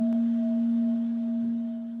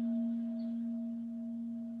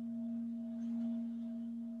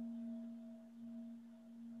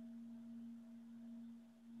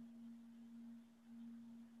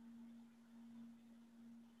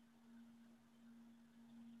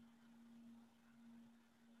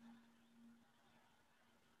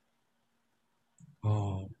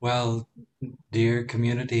Oh, well, dear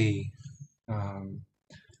community, um,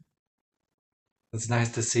 it's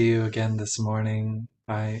nice to see you again this morning.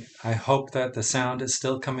 I hope that the sound is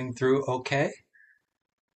still coming through okay.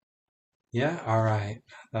 Yeah, all right.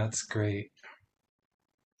 That's great.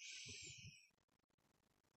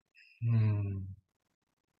 Hmm.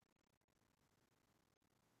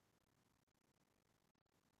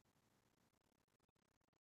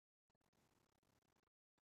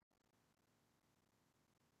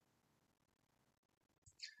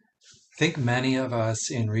 I think many of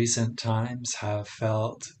us in recent times have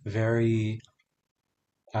felt very,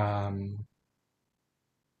 um,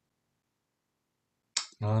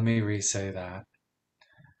 well, let me re-say that.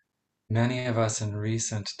 Many of us in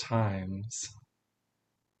recent times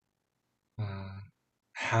uh,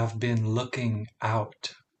 have been looking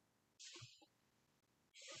outwards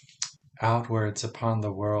upon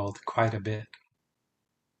the world quite a bit.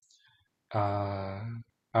 uh,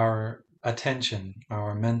 our attention,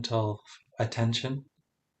 our mental attention,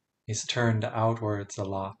 is turned outwards a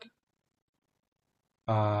lot.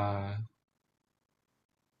 Uh,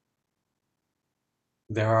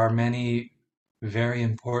 there are many very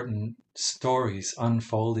important stories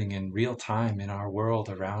unfolding in real time in our world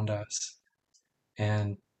around us.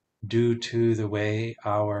 And due to the way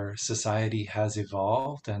our society has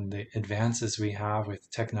evolved and the advances we have with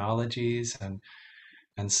technologies and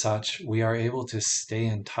such, we are able to stay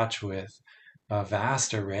in touch with a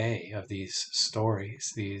vast array of these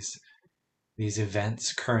stories, these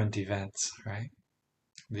events, current events, right?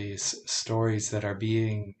 These stories that are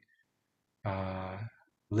being uh,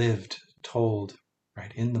 lived, told,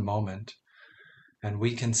 right, in the moment, and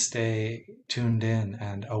we can stay tuned in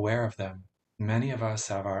and aware of them. Many of us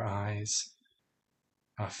have our eyes,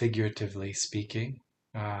 figuratively speaking,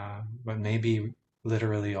 but maybe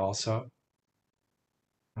literally also,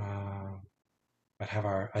 uh, but have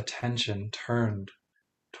our attention turned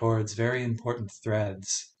towards very important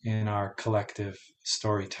threads in our collective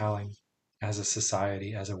storytelling as a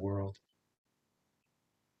society, as a world.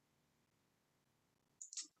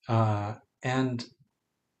 And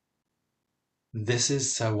this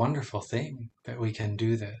is a wonderful thing that we can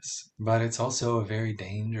do this, but it's also a very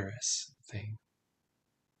dangerous thing.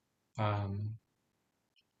 Um,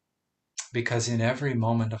 because in every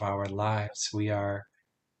moment of our lives, we are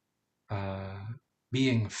uh,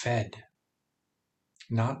 being fed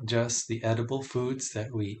not just the edible foods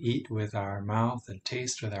that we eat with our mouth and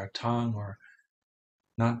taste with our tongue, or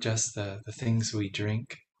not just the things we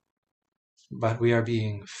drink, but we are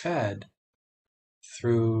being fed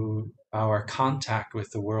through our contact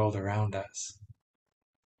with the world around us.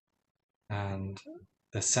 And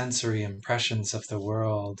the sensory impressions of the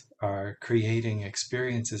world are creating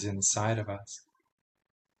experiences inside of us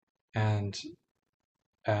and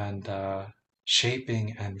and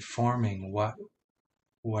shaping and forming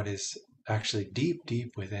what is actually deep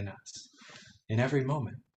within us in every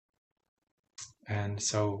moment. And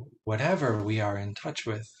so whatever we are in touch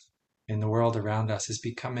with in the world around us is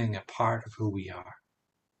becoming a part of who we are.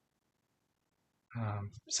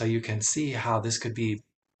 So you can see how this could be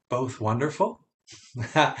both wonderful,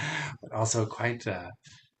 but also quite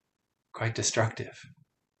destructive,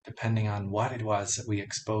 depending on what it was that we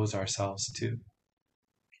expose ourselves to.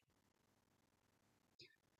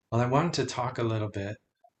 Well, I wanted to talk a little bit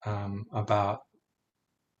about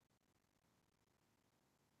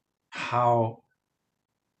how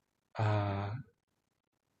uh,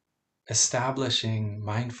 establishing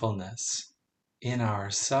mindfulness in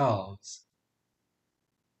ourselves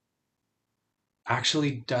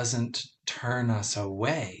actually doesn't turn us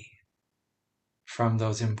away from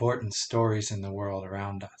those important stories in the world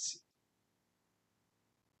around us,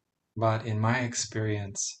 but in my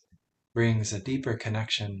experience, brings a deeper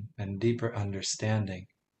connection and deeper understanding.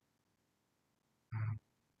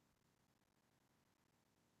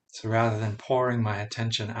 So rather than pouring my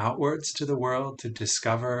attention outwards to the world to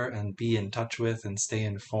discover and be in touch with and stay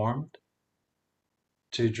informed,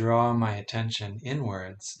 to draw my attention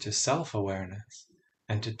inwards to self-awareness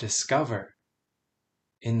and to discover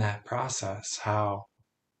in that process how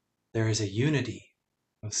there is a unity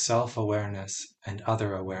of self-awareness and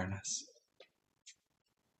other awareness.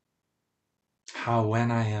 How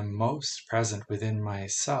when I am most present within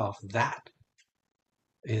myself, that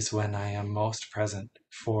is when I am most present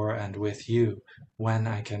for and with you, when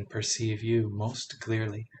I can perceive you most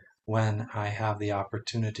clearly, when I have the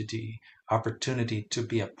opportunity to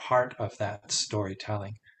be a part of that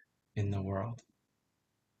storytelling in the world.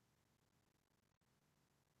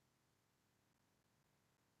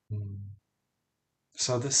 Mm.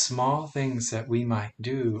 So the small things that we might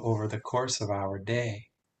do over the course of our day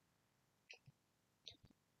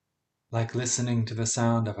like listening to the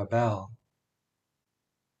sound of a bell,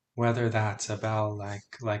 whether that's a bell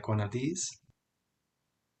like one of these,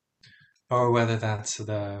 or whether that's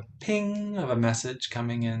the ping of a message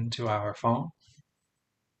coming into our phone,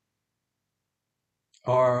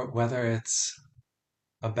 or whether it's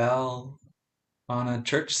a bell on a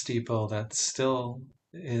church steeple that still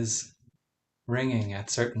is ringing at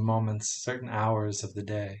certain moments, certain hours of the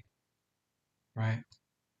day, right?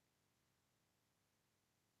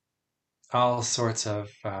 All sorts of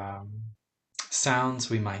sounds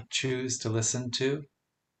we might choose to listen to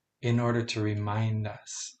in order to remind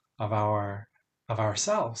us of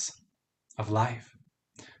ourselves, of life,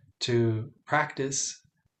 to practice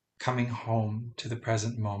coming home to the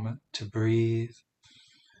present moment, to breathe,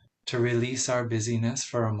 to release our busyness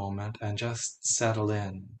for a moment and just settle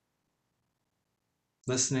in,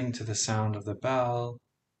 listening to the sound of the bell,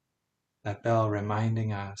 that bell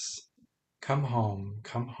reminding us, come home,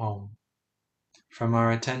 come home. From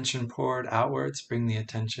our attention poured outwards, bring the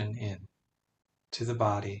attention in to the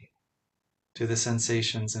body, to the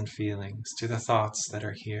sensations and feelings, to the thoughts that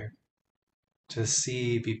are here, to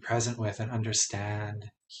see, be present with, and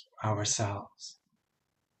understand ourselves.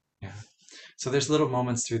 Yeah. So there's little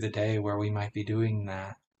moments through the day where we might be doing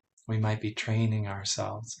that. We might be training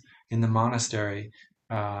ourselves. In the monastery,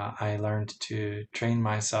 I learned to train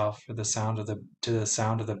myself for the sound of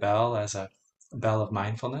the bell as a bell of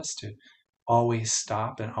mindfulness, to always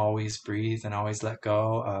stop and always breathe and always let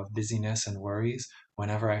go of busyness and worries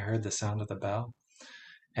whenever I heard the sound of the bell.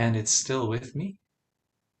 And it's still with me.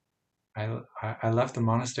 I left the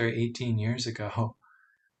monastery 18 years ago,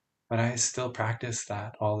 but I still practice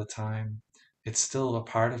that all the time. It's still a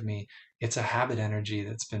part of me. It's a habit energy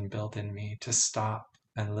that's been built in me to stop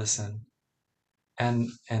and listen. And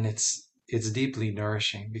it's deeply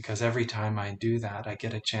nourishing, because every time I do that, I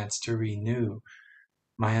get a chance to renew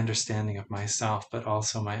my understanding of myself, but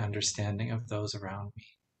also my understanding of those around me.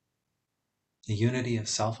 The unity of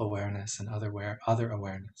self-awareness and other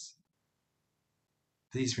awareness.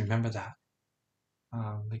 Please remember that.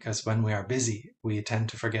 Because when we are busy, we tend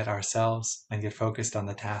to forget ourselves and get focused on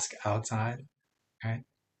the task outside, right?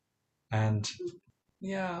 And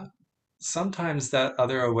yeah, sometimes that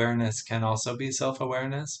other awareness can also be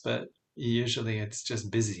self-awareness, but usually it's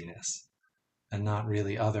just busyness and not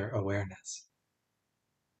really other awareness.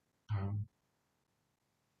 Um,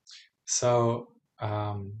 so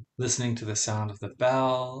listening to the sound of the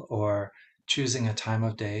bell, or choosing a time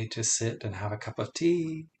of day to sit and have a cup of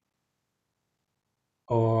tea,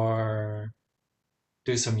 or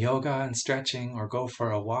do some yoga and stretching, or go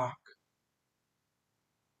for a walk,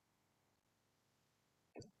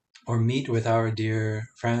 or meet with our dear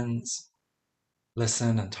friends,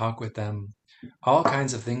 listen and talk with them. All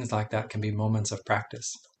kinds of things like that can be moments of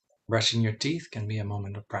practice. Brushing your teeth can be a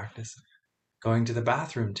moment of practice. Going to the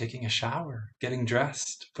bathroom, taking a shower, getting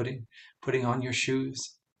dressed, putting on your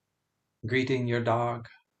shoes, greeting your dog.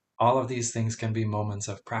 All of these things can be moments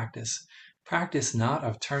of practice. Practice not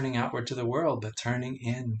of turning outward to the world, but turning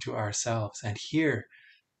in to ourselves, and here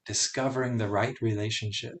discovering the right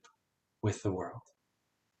relationship with the world.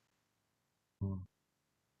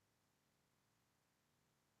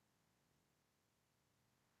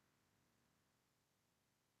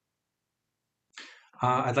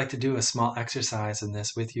 I'd like to do a small exercise in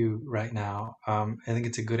this with you right now. I think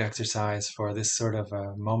it's a good exercise for this sort of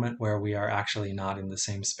a moment where we are actually not in the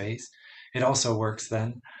same space. It also works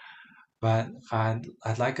then, but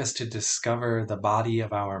I'd like us to discover the body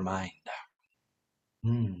of our mind.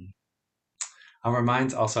 Hmm. Our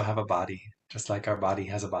minds also have a body, just like our body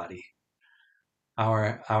has a body.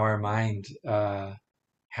 Our mind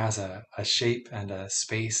has a shape and a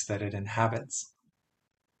space that it inhabits.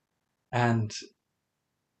 And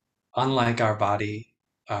unlike our body,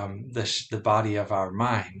 the body of our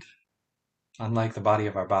mind, unlike the body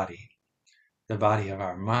of our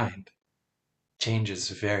mind changes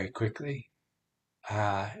very quickly.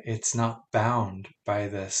 It's not bound by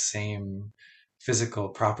the same physical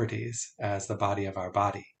properties as the body of our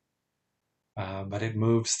body, but it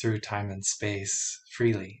moves through time and space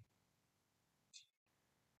freely.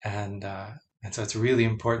 And, uh, and so it's really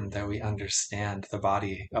important that we understand the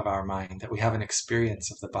body of our mind, that we have an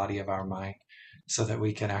experience of the body of our mind, so that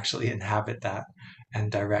we can actually inhabit that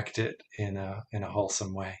and direct it in a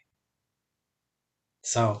wholesome way.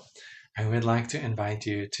 So I would like to invite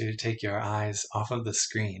you to take your eyes off of the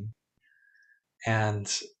screen,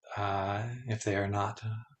 and if they are not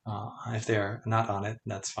on it,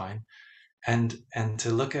 that's fine. And to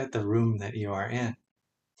look at the room that you are in,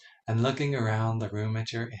 and looking around the room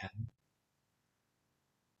that you're in,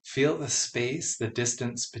 Feel the space, the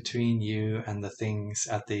distance between you and the things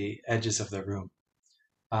at the edges of the room.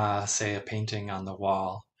 Say a painting on the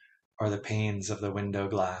wall, or the panes of the window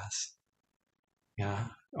glass, yeah,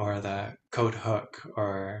 or the coat hook,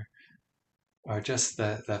 or just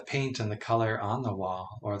the paint and the color on the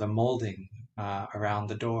wall, or the molding around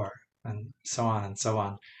the door, and so on and so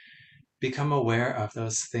on. Become aware of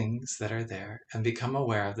those things that are there, and become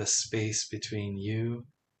aware of the space between you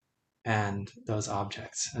and those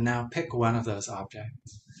objects. And now pick one of those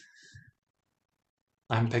objects.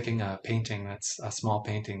 I'm picking a painting that's a small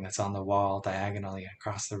painting that's on the wall diagonally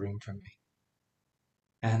across the room from me.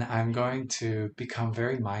 And I'm going to become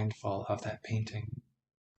very mindful of that painting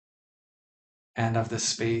and of the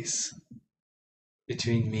space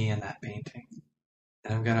between me and that painting.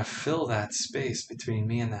 And I'm going to fill that space between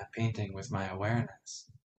me and that painting with my awareness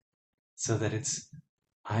so that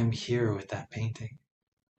I'm here with that painting.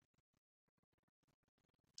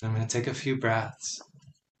 I'm going to take a few breaths,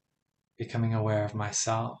 becoming aware of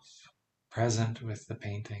myself, present with the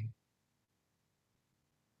painting.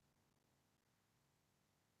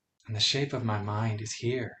 And the shape of my mind is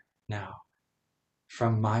here now,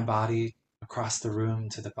 from my body across the room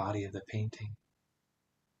to the body of the painting.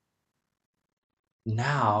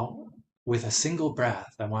 Now, with a single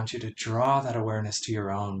breath, I want you to draw that awareness to your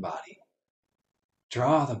own body.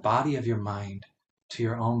 Draw the body of your mind to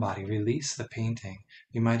your own body. Release the painting.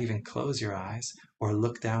 You might even close your eyes or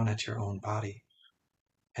look down at your own body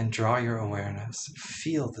and draw your awareness.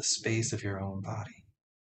 Feel the space of your own body.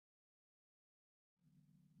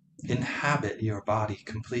 Inhabit your body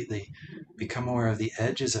completely. Become aware of the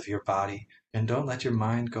edges of your body and don't let your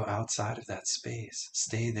mind go outside of that space.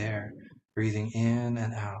 Stay there, breathing in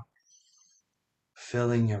and out,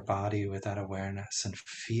 filling your body with that awareness and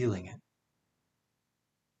feeling it.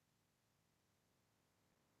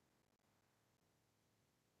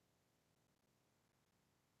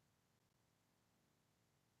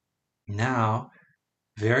 Now,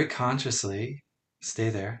 very consciously, stay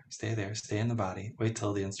there, stay in the body. Wait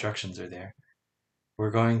till the instructions are there.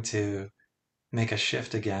 We're going to make a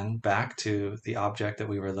shift again back to the object that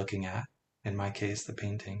we were looking at, in my case, the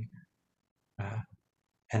painting.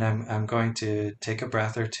 And I'm going to take a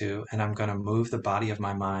breath or two, and I'm going to move the body of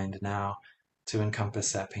my mind now to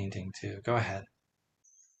encompass that painting too. Go ahead.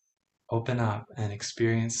 Open up and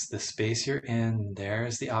experience the space you're in.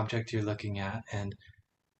 There's the object you're looking at, and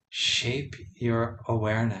shape your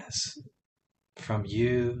awareness from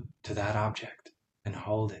you to that object and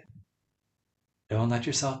hold it. Don't let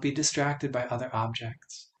yourself be distracted by other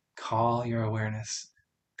objects. Call your awareness.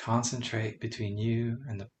 Concentrate between you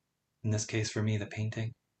and in this case for me, the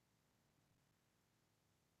painting.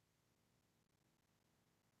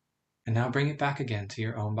 And now bring it back again to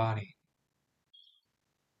your own body.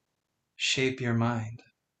 Shape your mind.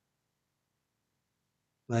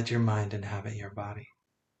 Let your mind inhabit your body.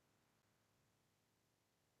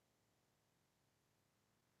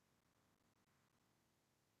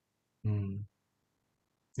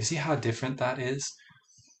 You see how different that is?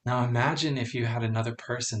 Now imagine if you had another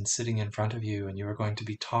person sitting in front of you and you were going to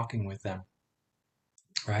be talking with them,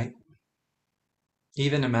 right?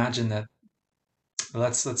 Even imagine that,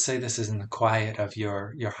 let's say this is in the quiet of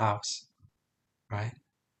your house, right?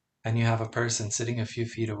 And you have a person sitting a few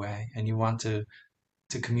feet away and you want to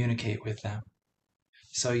communicate with them.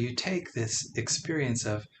 So you take this experience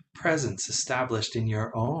of presence established in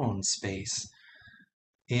your own space,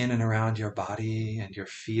 in and around your body and your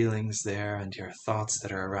feelings there and your thoughts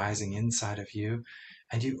that are arising inside of you,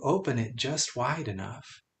 and you open it just wide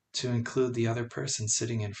enough to include the other person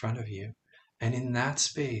sitting in front of you. And in that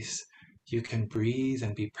space, you can breathe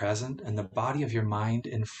and be present, and the body of your mind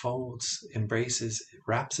enfolds, embraces,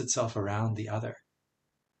 wraps itself around the other.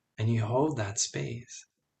 And you hold that space,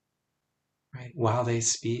 right? While they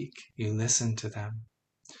speak, you listen to them.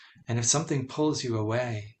 And if something pulls you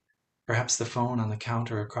away, perhaps the phone on the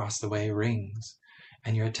counter across the way rings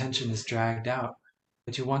and your attention is dragged out,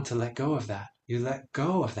 but you want to let go of that. You let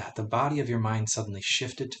go of that. The body of your mind suddenly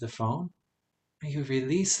shifted to the phone, and you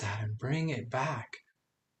release that and bring it back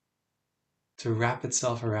to wrap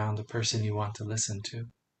itself around the person you want to listen to.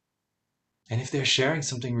 And if they're sharing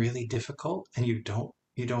something really difficult and you don't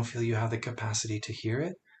feel you have the capacity to hear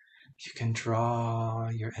it, you can draw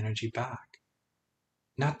your energy back.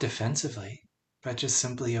 Not defensively, but just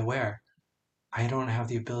simply aware. I don't have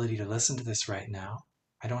the ability to listen to this right now.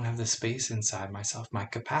 I don't have the space inside myself. My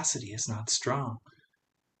capacity is not strong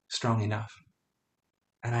enough.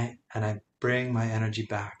 And I bring my energy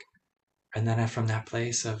back. And then from that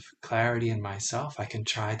place of clarity in myself, I can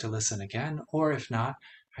try to listen again. Or if not,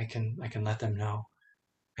 I can let them know.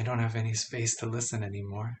 I don't have any space to listen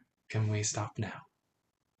anymore. Can we stop now?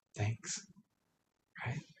 Thanks.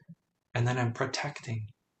 Right? And then I'm protecting,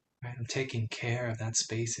 right? I'm taking care of that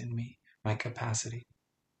space in me, my capacity.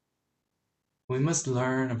 We must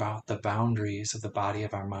learn about the boundaries of the body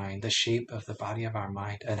of our mind, the shape of the body of our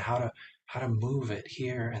mind, and how to move it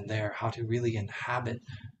here and there, how to really inhabit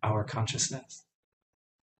our consciousness.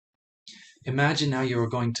 Imagine now you were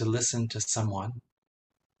going to listen to someone,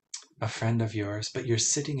 a friend of yours, but you're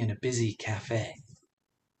sitting in a busy cafe,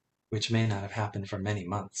 which may not have happened for many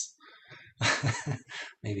months.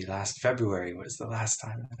 Maybe last February was the last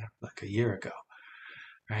time, like a year ago,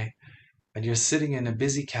 right? And you're sitting in a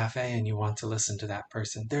busy cafe and you want to listen to that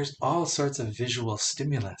person. There's all sorts of visual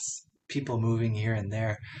stimulus, people moving here and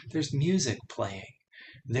there. There's music playing.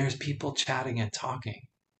 There's people chatting and talking.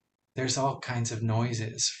 There's all kinds of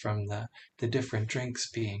noises from the different drinks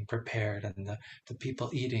being prepared and the people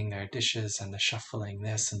eating their dishes and the shuffling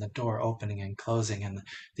this and the door opening and closing and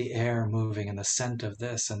the air moving and the scent of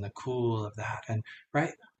this and the cool of that. And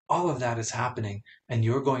right, all of that is happening and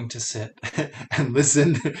you're going to sit and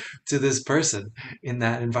listen to this person in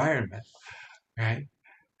that environment, right?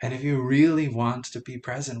 And if you really want to be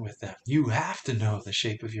present with them, you have to know the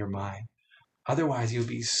shape of your mind. Otherwise, you'll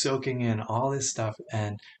be soaking in all this stuff,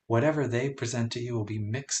 and whatever they present to you will be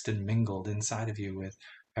mixed and mingled inside of you with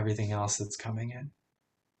everything else that's coming in.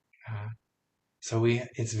 Uh,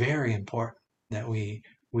 it's very important that we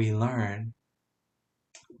learn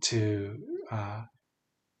to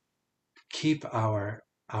keep our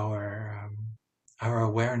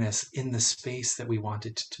awareness in the space that we want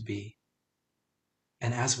it to be.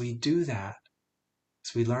 And as we do that,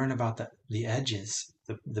 as we learn about the edges,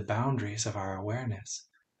 the boundaries of our awareness,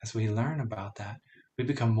 as we learn about that, we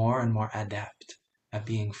become more and more adept at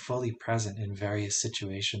being fully present in various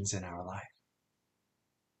situations in our life.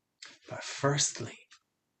 But firstly,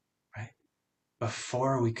 right,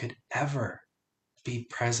 before we could ever be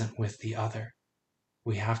present with the other,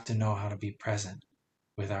 we have to know how to be present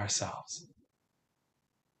with ourselves.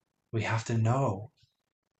 We have to know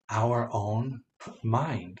our own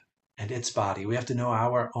mind and its body. We have to know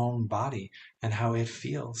our own body and how it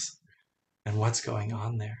feels and what's going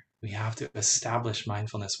on there. We have to establish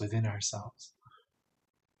mindfulness within ourselves.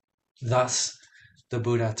 Thus, the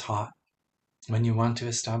Buddha taught, when you want to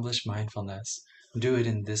establish mindfulness, do it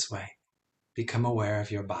in this way. Become aware of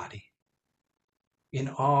your body in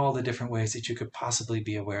all the different ways that you could possibly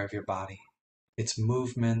be aware of your body. Its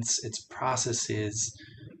movements, its processes,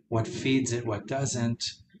 what feeds it, what doesn't,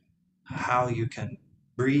 how you can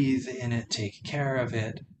breathe in it, take care of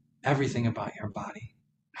it, everything about your body.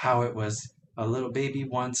 How it was a little baby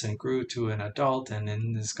once and grew to an adult and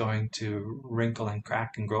then is going to wrinkle and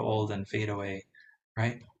crack and grow old and fade away,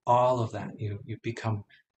 right? All of that, you become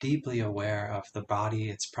deeply aware of the body,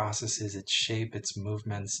 its processes, its shape, its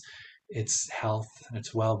movements, its health,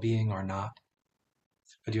 its well-being or not.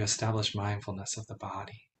 But you establish mindfulness of the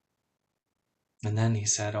body. And then he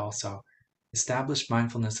said also, establish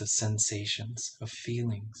mindfulness of sensations, of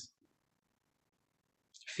feelings.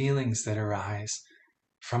 Feelings that arise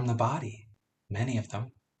from the body, many of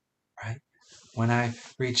them, right? When I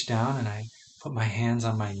reach down and I put my hands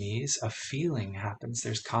on my knees, a feeling happens.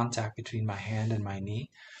 There's contact between my hand and my knee,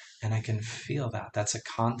 and I can feel that. That's a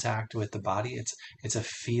contact with the body. It's a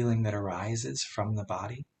feeling that arises from the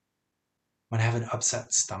body. When I have an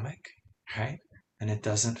upset stomach, right? And it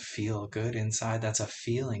doesn't feel good inside, that's a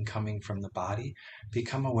feeling coming from the body.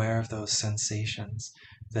 Become aware of those sensations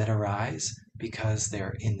that arise because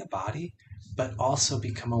they're in the body, but also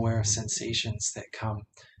become aware of sensations that come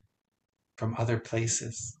from other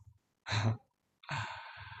places.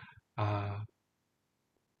 uh,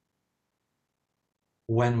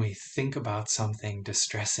 when we think about something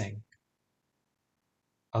distressing,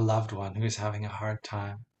 a loved one who's having a hard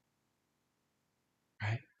time,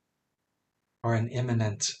 right? Or an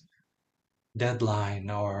imminent deadline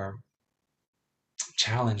or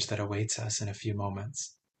challenge that awaits us in a few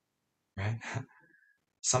moments, right?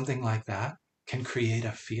 Something like that can create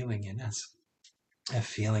a feeling in us, a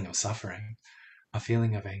feeling of suffering, a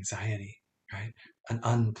feeling of anxiety, right? An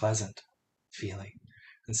unpleasant feeling.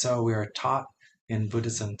 And so we are taught in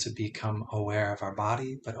Buddhism to become aware of our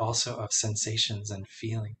body, but also of sensations and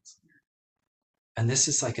feelings. And this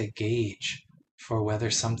is like a gauge for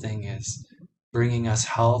whether something is bringing us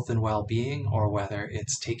health and well-being or whether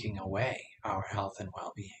it's taking away our health and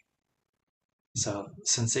well-being. So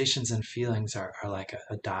sensations and feelings are like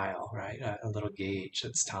a dial, right? A little gauge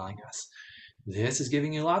that's telling us this is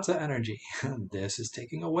giving you lots of energy. This is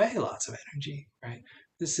taking away lots of energy, right?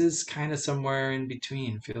 This is kind of somewhere in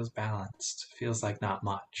between, feels balanced, feels like not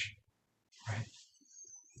much, right?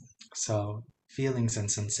 So feelings and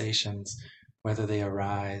sensations, whether they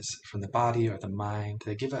arise from the body or the mind,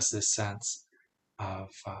 they give us this sense of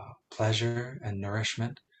pleasure and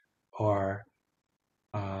nourishment, or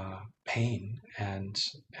pain and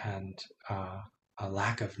a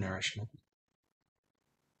lack of nourishment.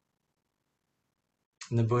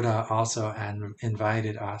 And the Buddha also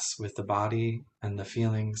invited us with the body and the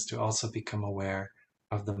feelings to also become aware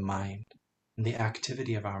of the mind and the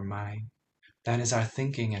activity of our mind. That is our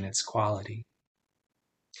thinking and its quality.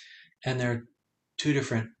 And there are two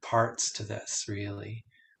different parts to this, really.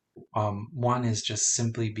 One is just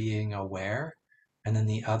simply being aware, and then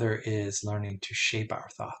the other is learning to shape our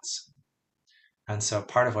thoughts. And so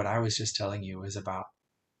part of what I was just telling you is about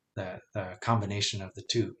the combination of the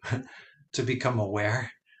two. To become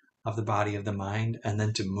aware of the body, of the mind, and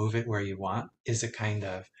then to move it where you want is a kind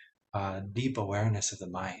of deep awareness of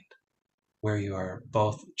the mind, where you are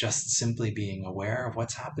both just simply being aware of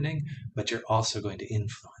what's happening, but you're also going to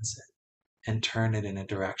influence it and turn it in a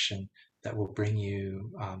direction that will bring you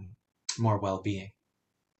more well-being.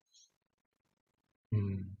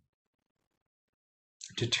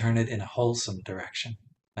 To turn it in a wholesome direction,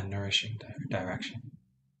 a nourishing direction.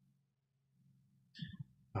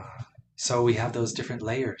 So we have those different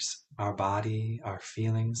layers: our body, our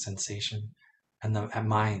feelings, sensation, and the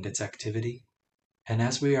mind, its activity. And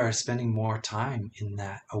as we are spending more time in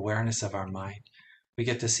that awareness of our mind, we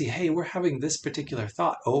get to see, hey, we're having this particular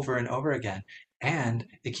thought over and over again, and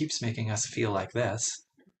it keeps making us feel like this,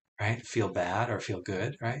 right? Feel bad or feel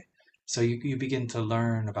good, right? So you begin to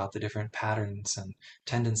learn about the different patterns and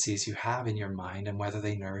tendencies you have in your mind and whether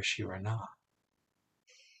they nourish you or not.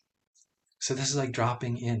 So this is like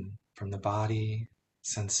dropping in from the body,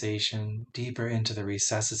 sensation, deeper into the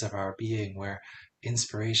recesses of our being, where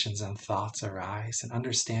inspirations and thoughts arise, and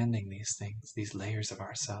understanding these things, these layers of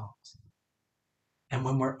ourselves. And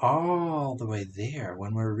when we're all the way there,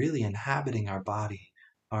 when we're really inhabiting our body,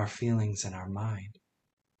 our feelings, and our mind,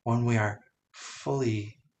 when we are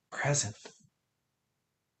fully present,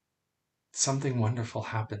 something wonderful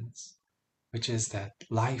happens, which is that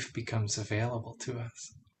life becomes available to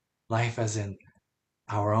us. Life as in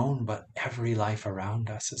our own, but every life around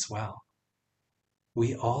us as well.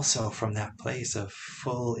 We also, from that place of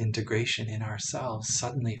full integration in ourselves,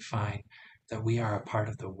 suddenly find that we are a part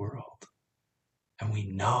of the world. And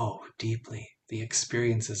we know deeply the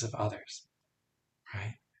experiences of others,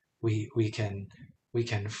 right? We can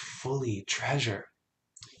fully treasure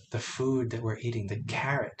the food that we're eating, the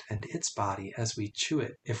carrot and its body as we chew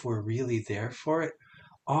it. If we're really there for it,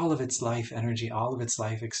 all of its life energy, all of its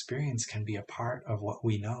life experience can be a part of what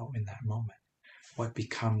we know in that moment, what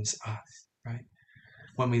becomes us, right?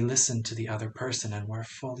 When we listen to the other person and we're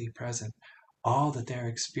fully present, all that they're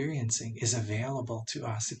experiencing is available to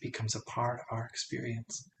us. It becomes a part of our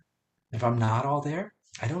experience. If I'm not all there,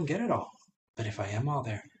 I don't get it all. But if I am all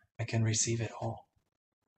there, I can receive it all,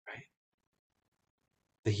 right?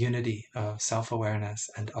 The unity of self-awareness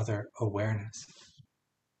and other awareness.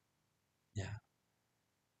 Yeah.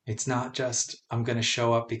 It's not just, I'm going to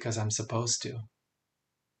show up because I'm supposed to.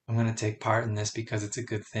 I'm going to take part in this because it's a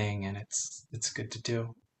good thing and it's good to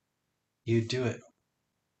do. You do it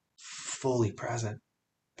fully present,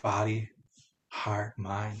 body, heart,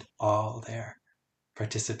 mind, all there,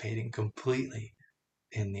 participating completely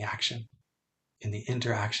in the action, in the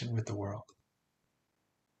interaction with the world.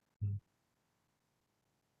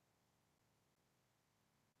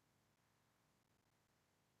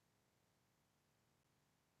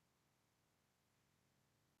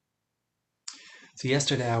 So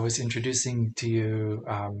yesterday I was introducing to you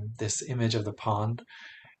this image of the pond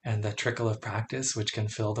and the trickle of practice, which can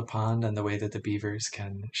fill the pond, and the way that the beavers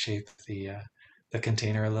can shape the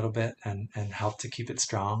container a little bit and help to keep it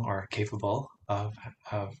strong or capable of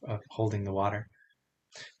holding the water.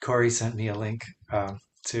 Corey sent me a link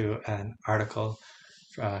to an article,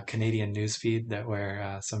 Canadian newsfeed, that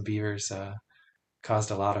where some beavers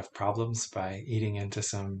caused a lot of problems by eating into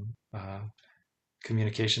some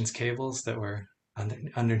communications cables that were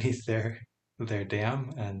underneath their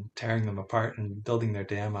dam and tearing them apart and building their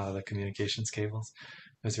dam out of the communications cables.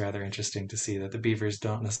 It was rather interesting to see that the beavers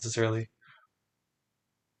don't necessarily,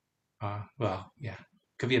 well, yeah,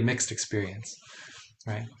 could be a mixed experience,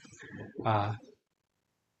 right? Uh,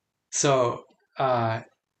 so uh,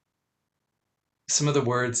 some of the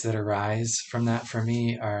words that arise from that for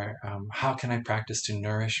me are, how can I practice to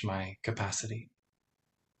nourish my capacity,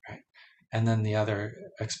 right? And then the other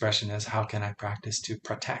expression is, how can I practice to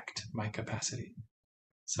protect my capacity?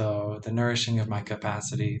 So the nourishing of my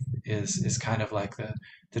capacity is kind of like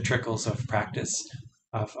the trickles of practice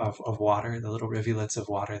of water, the little rivulets of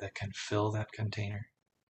water that can fill that container.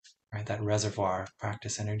 right? That reservoir of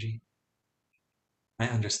practice energy, my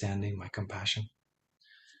understanding, my compassion.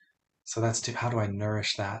 So that's how do I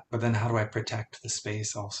nourish that? But then how do I protect the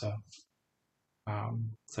space also?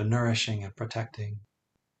 So nourishing and protecting.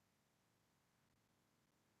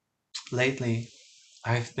 Lately,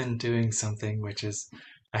 I've been doing something which is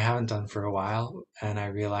I haven't done for a while, and I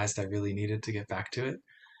realized I really needed to get back to it,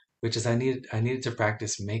 which is I needed to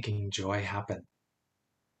practice making joy happen.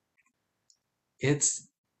 It's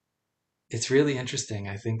it's really interesting.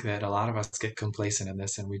 I think that a lot of us get complacent in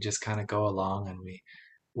this, and we just kind of go along, and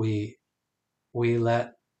we we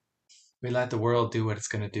let we let the world do what it's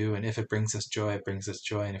going to do, and if it brings us joy, it brings us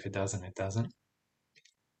joy, and if it doesn't, it doesn't.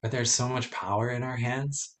 But there's so much power in our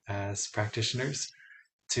hands as practitioners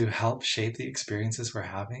to help shape the experiences we're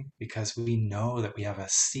having because we know that we have a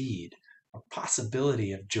seed, a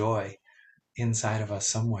possibility of joy inside of us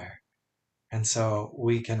somewhere. And so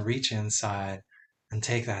we can reach inside and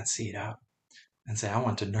take that seed up and say, I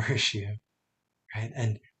want to nourish you, right?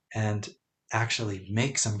 And actually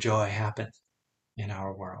make some joy happen in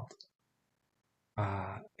our world.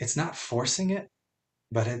 It's not forcing it,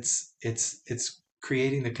 but it's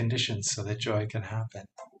creating the conditions so that joy can happen.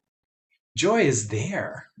 Joy is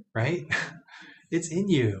there, right? It's in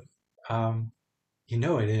you. Um, you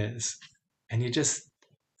know it is, and you just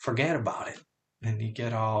forget about it, and you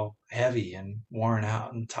get all heavy and worn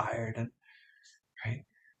out and tired, and right.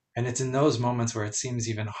 And it's in those moments where it seems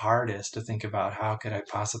even hardest to think about how could I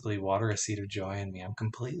possibly water a seed of joy in me? I'm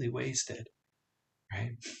completely wasted,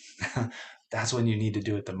 right? That's when you need to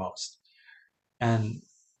do it the most. And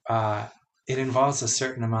uh, it involves a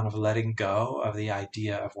certain amount of letting go of the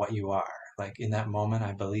idea of what you are. Like in that moment,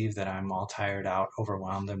 I believe that I'm all tired out,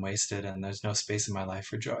 overwhelmed, and wasted, and there's no space in my life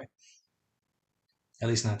for joy. At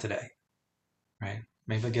least not today, right?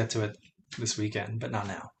 Maybe I'll get to it this weekend, but not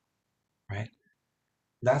now, right?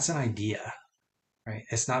 That's an idea, right?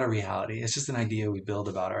 It's not a reality. It's just an idea we build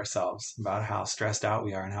about ourselves, about how stressed out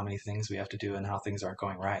we are and how many things we have to do and how things aren't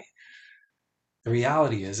going right. The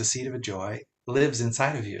reality is a seed of a joy lives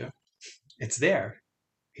inside of you. It's there.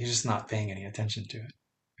 You're just not paying any attention to it.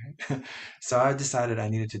 Right? So I decided I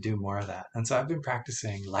needed to do more of that. And so I've been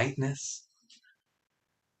practicing lightness,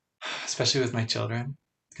 especially with my children,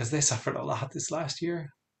 because they suffered a lot this last year.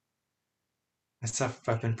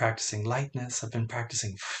 I've been practicing lightness. I've been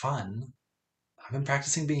practicing fun. I've been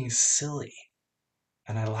practicing being silly,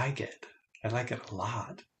 and I like it. I like it a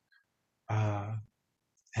lot. Uh,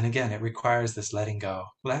 and again, it requires this letting go.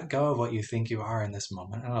 Let go of what you think you are in this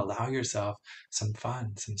moment and allow yourself some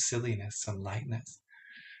fun, some silliness, some lightness.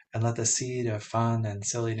 And let the seed of fun and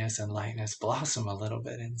silliness and lightness blossom a little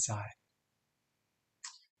bit inside.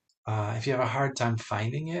 If you have a hard time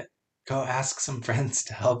finding it, go ask some friends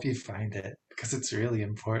to help you find it because it's really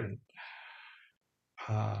important.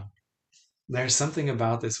 Uh, there's something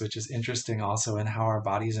about this which is interesting also in how our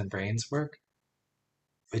bodies and brains work,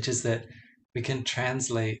 which is that we can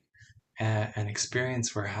translate an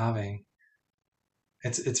experience we're having.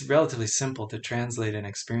 It's relatively simple to translate an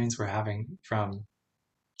experience we're having from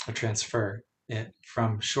or transfer it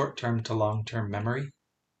from short-term to long-term memory.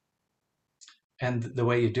 And the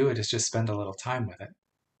way you do it is just spend a little time with it.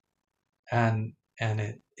 And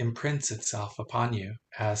it imprints itself upon you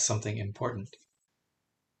as something important.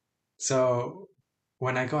 So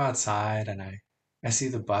when I go outside and I see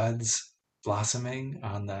the buds blossoming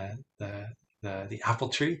on the apple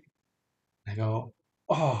tree, I go,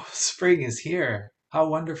 oh, spring is here. How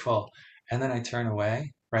wonderful. And then I turn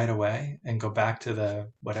away right away and go back to the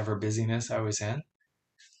whatever busyness I was in.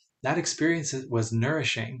 That experience was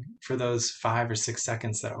nourishing for those 5 or 6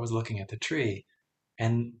 seconds that I was looking at the tree.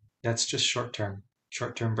 And that's just short term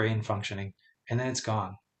brain functioning. And then it's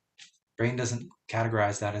gone. Brain doesn't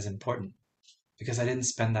categorize that as important because I didn't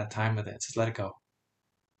spend that time with it. It says, let it go.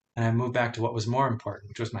 And I moved back to what was more important,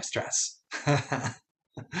 which was my stress.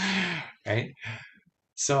 Right?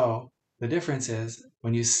 So the difference is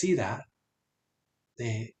when you see that,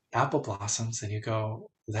 the apple blossoms, and you go,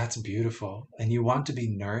 that's beautiful. And you want to be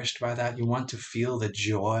nourished by that. You want to feel the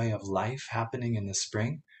joy of life happening in the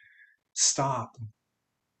spring. Stop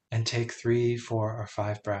and take 3, 4, or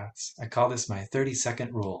 5 breaths. I call this my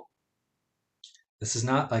 30-second rule. This is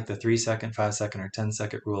not like the 3-second, 5-second, or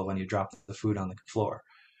 10-second rule when you drop the food on the floor.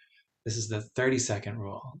 This is the 30-second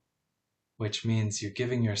rule, which means you're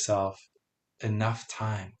giving yourself enough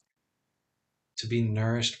time to be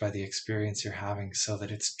nourished by the experience you're having so that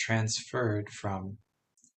it's transferred from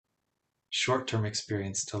short-term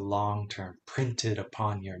experience to long-term, printed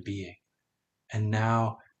upon your being. And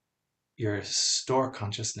now your store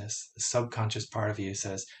consciousness, the subconscious part of you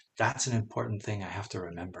says, that's an important thing. I have to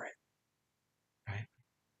remember it, right?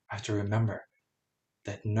 I have to remember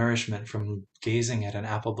that nourishment from gazing at an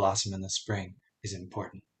apple blossom in the spring is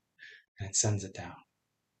important, and it sends it down,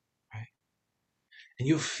 right? And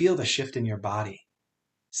you'll feel the shift in your body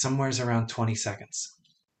somewhere's around 20 seconds.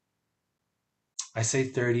 I say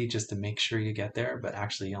 30 just to make sure you get there, but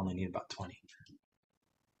actually you only need about 20.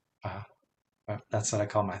 That's what I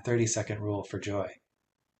call my 30-second rule for joy.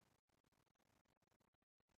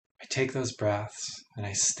 I take those breaths and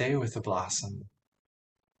I stay with the blossom.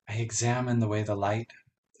 I examine the way the light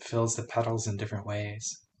fills the petals in different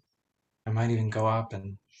ways. I might even go up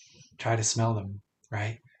and try to smell them,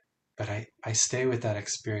 right? But I stay with that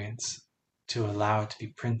experience to allow it to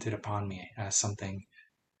be printed upon me as something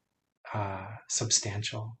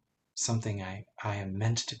substantial, something I am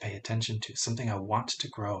meant to pay attention to, something I want to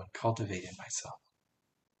grow and cultivate in myself.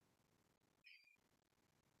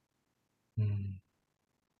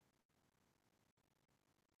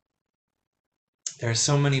 There are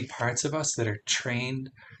so many parts of us that are trained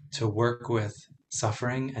to work with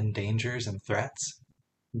suffering and dangers and threats,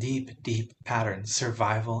 deep, deep patterns,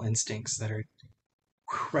 survival instincts that are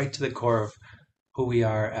right to the core of who we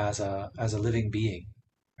are as a living being,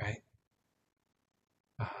 right?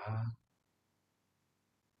 Uh,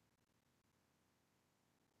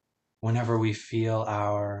 Whenever we feel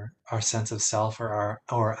our sense of self or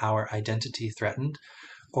our identity threatened,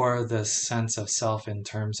 or the sense of self in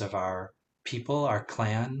terms of our people, our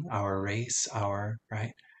clan, our race, our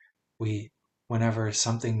right, we whenever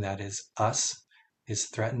something that is us is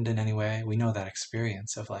threatened in any way, we know that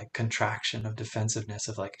experience of like contraction, of defensiveness,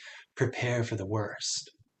 of like prepare for the worst,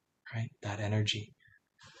 right? That energy.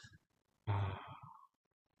 uh,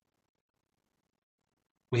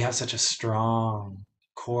 we have such a strong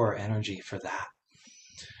core energy for that,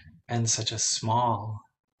 and such a small,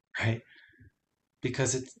 right?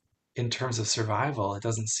 Because it's, in terms of survival, it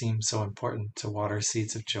doesn't seem so important to water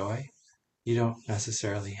seeds of joy. You don't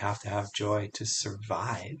necessarily have to have joy to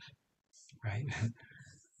survive, right?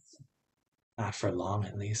 Not for long,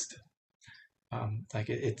 at least. Like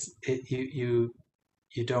you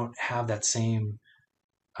don't have that same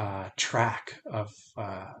track of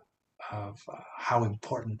how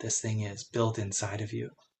important this thing is built inside of you.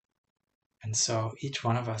 And so each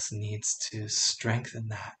one of us needs to strengthen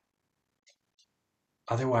that.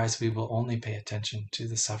 Otherwise, we will only pay attention to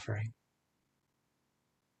the suffering.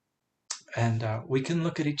 And we can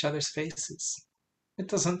look at each other's faces. It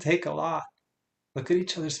doesn't take a lot. Look at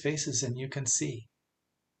each other's faces and you can see.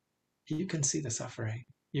 You can see the suffering.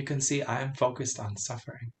 You can see I'm focused on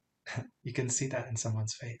suffering. You can see that in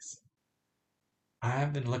someone's face.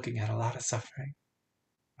 I've been looking at a lot of suffering.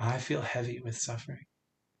 I feel heavy with suffering.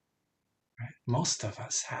 Right? Most of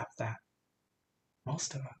us have that.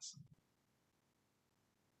 Most of us.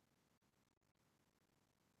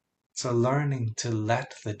 So learning to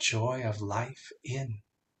let the joy of life in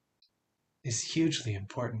is hugely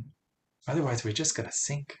important. Otherwise, we're just going to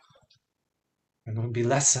sink. We're going to be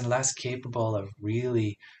less and less capable of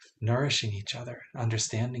really nourishing each other,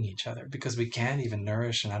 understanding each other, because we can't even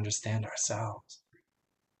nourish and understand ourselves.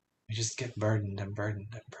 We just get burdened and burdened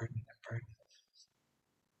and burdened and burdened.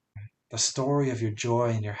 The story of your joy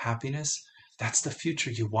and your happiness, that's the future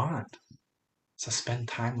you want. So spend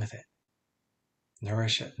time with it,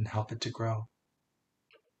 nourish it, and help it to grow.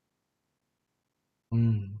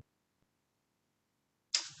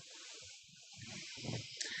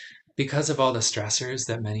 Because of all the stressors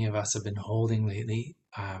that many of us have been holding lately,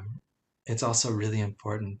 it's also really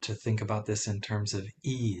important to think about this in terms of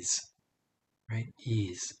ease, right?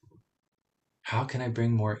 Ease. How can I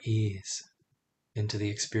bring more ease into the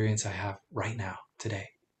experience I have right now, today?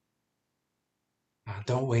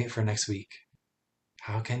 Don't wait for next week.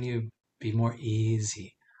 How can you be more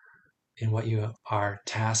easy in what you are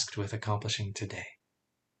tasked with accomplishing today?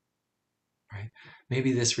 Right?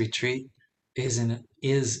 Maybe this retreat is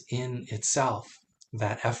in itself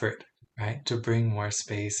that effort, right, to bring more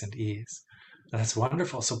space and ease. That's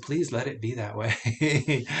wonderful. So please let it be that way.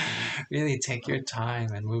 Really take your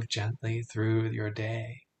time and move gently through your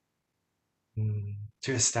day.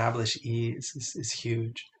 To establish ease is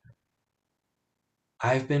huge.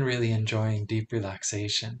 I've been really enjoying deep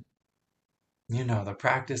relaxation. You know, the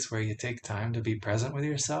practice where you take time to be present with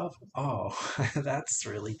yourself. Oh, that's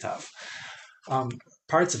really tough. Um,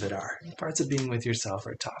 Parts of it are. Parts of being with yourself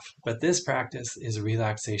are tough. But this practice is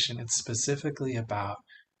relaxation. It's specifically about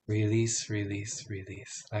release, release,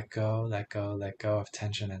 release. Let go, let go, let go of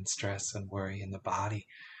tension and stress and worry in the body.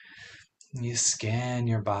 You scan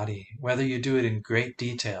your body, whether you do it in great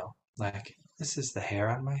detail, like this is the hair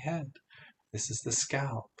on my head, this is the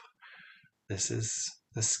scalp, this is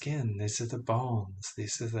the skin, these are the bones,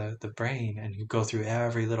 these are the brain, and you go through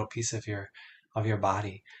every little piece of your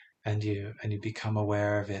body, and you become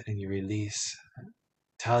aware of it, and you release.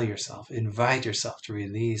 Tell yourself, invite yourself to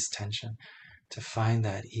release tension, to find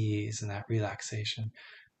that ease and that relaxation.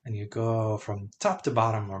 And you go from top to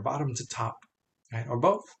bottom or bottom to top, right? Or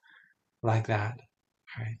both, like that,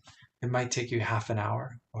 right? It might take you half an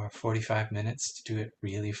hour or 45 minutes to do it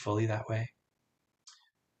really fully that way.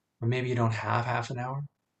 Or maybe you don't have half an hour.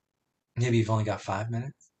 Maybe you've only got 5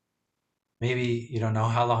 minutes. Maybe you don't know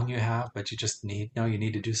how long you have, but you just you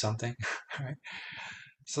need to do something, right?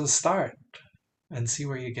 So start and see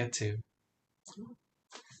where you get to.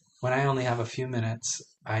 When I only have a few minutes,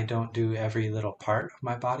 I don't do every little part of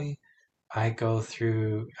my body. I go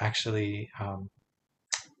through actually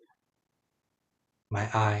my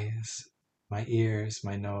eyes, my ears,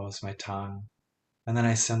 my nose, my tongue, and then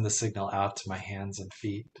I send the signal out to my hands and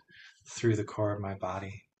feet through the core of my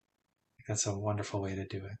body. That's a wonderful way to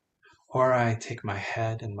do it. Or I take my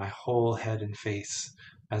head and my whole head and face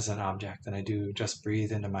as an object, and I do just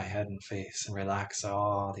breathe into my head and face and relax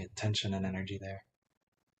all the tension and energy there.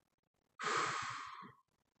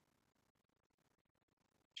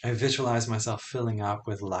 I visualize myself filling up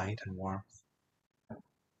with light and warmth,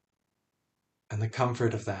 and the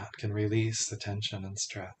comfort of that can release the tension and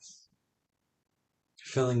stress.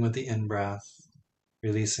 Filling with the in-breath,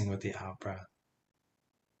 releasing with the out-breath.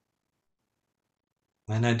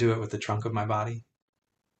 Then I do it with the trunk of my body,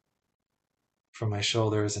 from my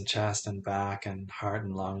shoulders and chest and back and heart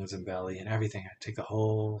and lungs and belly and everything. I take the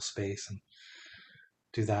whole space and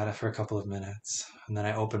do that for a couple of minutes. And then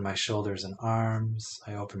I open my shoulders and arms.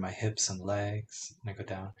 I open my hips and legs, and I go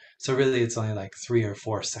down. So really it's only like 3 or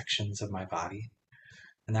 4 sections of my body.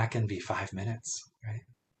 And that can be 5 minutes, right?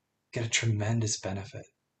 Get a tremendous benefit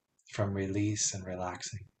from release and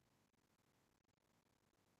relaxing.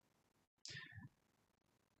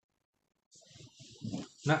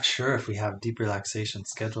 Not sure if we have deep relaxation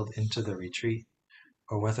scheduled into the retreat,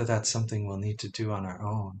 or whether that's something we'll need to do on our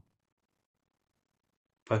own.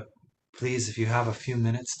 But please, if you have a few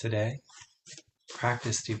minutes today,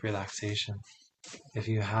 practice deep relaxation. If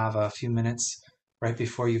you have a few minutes right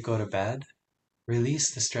before you go to bed,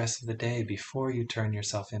 release the stress of the day before you turn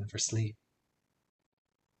yourself in for sleep.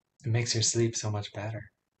 It makes your sleep so much better,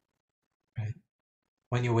 right?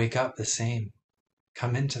 When you wake up, the same.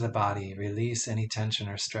 Come into the body, release any tension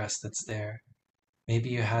or stress that's there. Maybe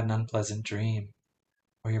you had an unpleasant dream,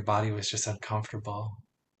 or your body was just uncomfortable,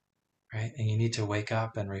 right? And you need to wake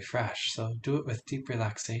up and refresh. So do it with deep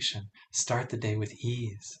relaxation. Start the day with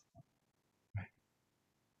ease. Right?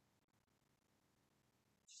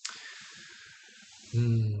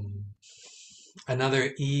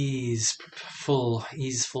 Another easeful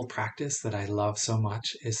practice that I love so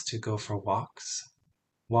much is to go for walks.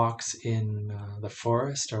 Walks in the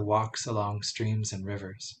forest or walks along streams and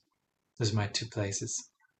rivers. Those are my 2 places.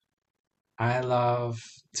 I love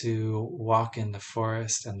to walk in the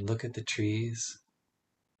forest and look at the trees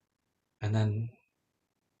and then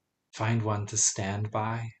find one to stand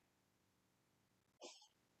by.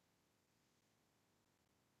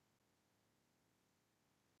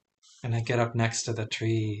 And I get up next to the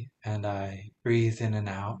tree and I breathe in and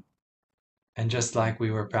out. And just like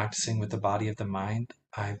we were practicing with the body of the mind,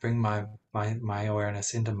 I bring my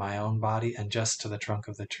awareness into my own body and just to the trunk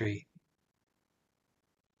of the tree.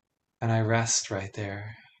 And I rest right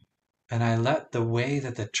there. And I let the way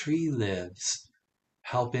that the tree lives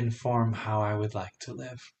help inform how I would like to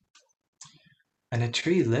live. And a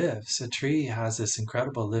tree lives. A tree has this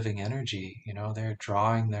incredible living energy. You know, they're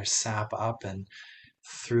drawing their sap up and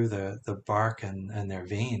through the bark and their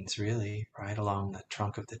veins, really, right along the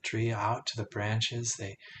trunk of the tree, out to the branches.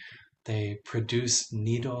 They produce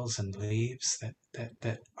needles and leaves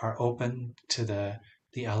that are open to the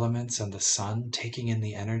elements and the sun, taking in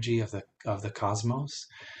the energy of the cosmos,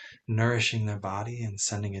 nourishing their body and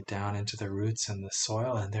sending it down into the roots and the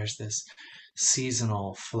soil. And there's this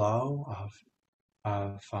seasonal flow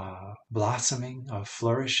of blossoming, of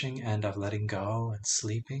flourishing, and of letting go and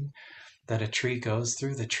sleeping that a tree goes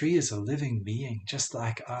through. The tree is a living being, just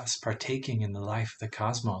like us, partaking in the life of the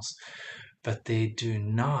cosmos, but they do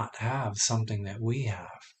not have something that we have.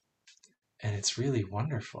 And it's really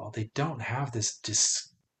wonderful. They don't have this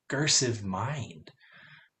discursive mind,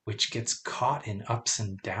 which gets caught in ups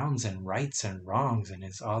and downs and rights and wrongs and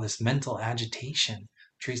is all this mental agitation.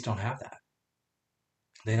 Trees don't have that.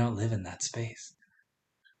 They don't live in that space.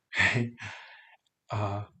 Right?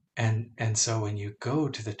 And so when you go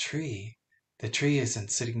to the tree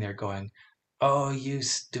isn't sitting there going, "Oh, you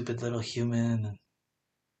stupid little human,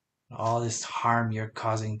 all this harm you're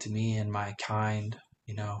causing to me and my kind."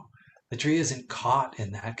 You know, the tree isn't caught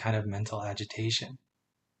in that kind of mental agitation.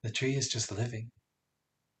 The tree is just living,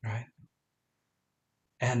 right?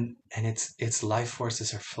 And its life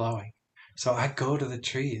forces are flowing. So I go to the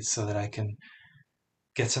trees so that I can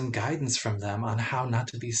get some guidance from them on how not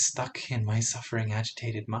to be stuck in my suffering,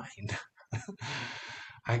 agitated mind.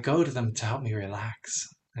 I go to them to help me relax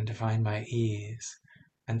and to find my ease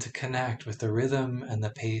and to connect with the rhythm and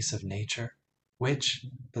the pace of nature, which,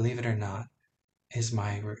 believe it or not, is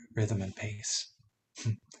my rhythm and pace.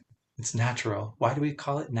 It's natural. Why do we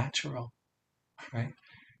call it natural, right?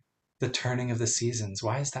 The turning of the seasons,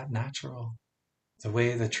 why is that natural? The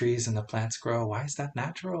way the trees and the plants grow, why is that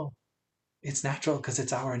natural? It's natural because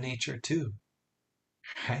it's our nature too,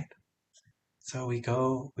 right? So we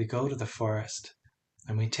go to the forest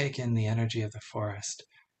and we take in the energy of the forest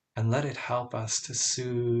and let it help us to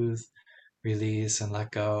soothe, release, and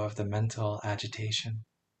let go of the mental agitation,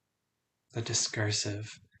 the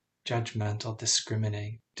discursive, judgmental,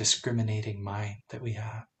 discriminating mind that we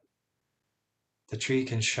have. The tree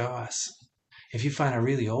can show us. If you find a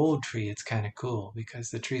really old tree, it's kind of cool because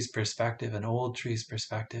the tree's perspective, an old tree's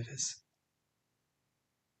perspective, is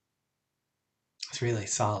it's really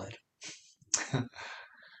solid.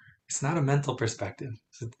 It's not a mental perspective.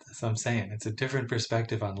 That's what I'm saying. It's a different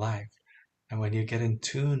perspective on life. And when you get in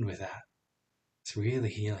tune with that, it's really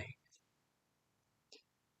healing.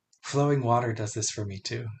 Flowing water does this for me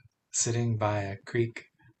too. Sitting by a creek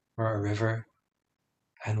or a river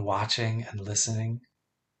and watching and listening,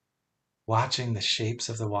 watching the shapes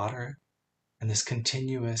of the water and this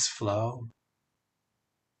continuous flow,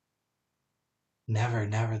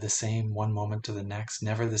 never the same one moment to the next,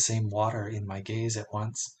 never the same water in my gaze at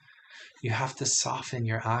once. You have to soften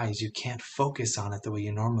your eyes. You can't focus on it the way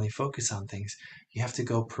you normally focus on things. You have to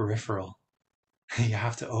go peripheral. You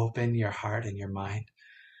have to open your heart and your mind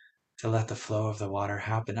to let the flow of the water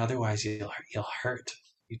happen. Otherwise, you'll hurt.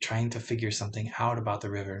 You're trying to figure something out about the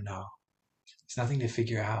river. No, there's nothing to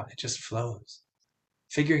figure out. It just flows.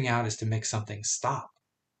 Figuring out is to make something stop,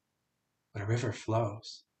 but a river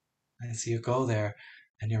flows. And so you go there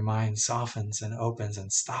and your mind softens and opens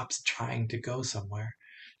and stops trying to go somewhere,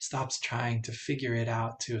 stops trying to figure it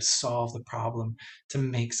out, to solve the problem, to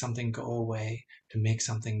make something go away, to make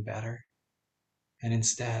something better. And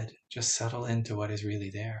instead, just settle into what is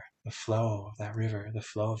really there, the flow of that river, the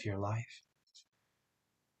flow of your life.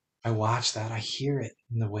 I watch that, I hear it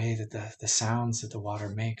in the way that the sounds that the water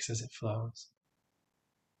makes as it flows.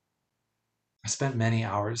 I spent many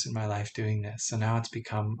hours in my life doing this, so now it's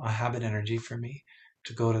become a habit energy for me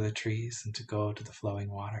to go to the trees and to go to the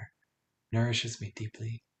flowing water. It nourishes me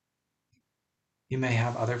deeply. You may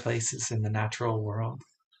have other places in the natural world,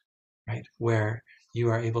 right, where you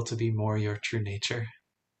are able to be more your true nature.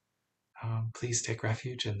 Please take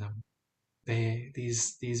refuge in them.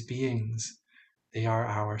 These beings, they are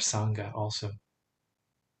our Sangha also.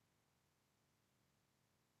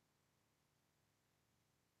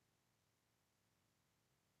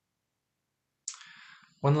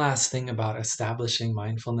 One last thing about establishing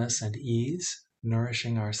mindfulness and ease,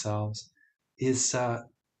 nourishing ourselves, is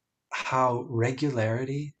how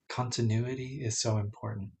regularity, continuity is so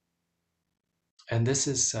important. And this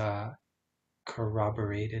is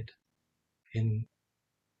corroborated in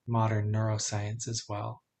modern neuroscience as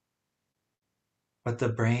well. But the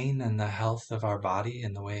brain and the health of our body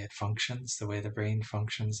and the way it functions, the way the brain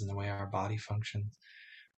functions and the way our body functions,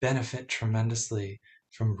 benefit tremendously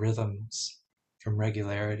from rhythms, from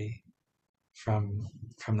regularity, from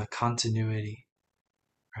the continuity,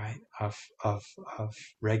 right, of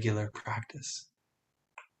regular practice.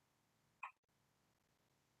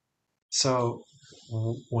 So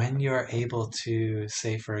when you're able to,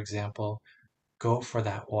 say, for example, go for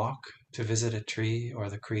that walk to visit a tree or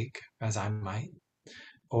the creek, as I might,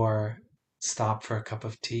 or stop for a cup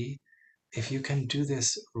of tea, if you can do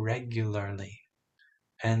this regularly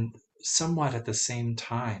and somewhat at the same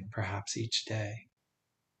time, perhaps each day,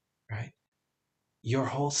 right, your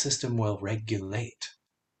whole system will regulate,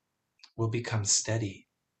 will become steady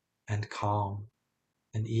and calm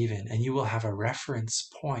and even, and you will have a reference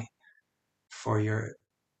point for your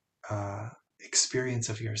uh, experience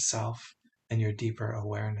of yourself and your deeper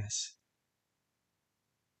awareness.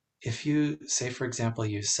 If you, say, for example,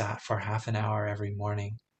 you sat for half an hour every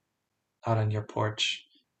morning out on your porch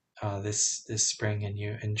this spring and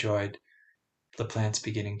you enjoyed the plants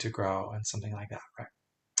beginning to grow and something like that, right?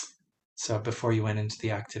 So before you went into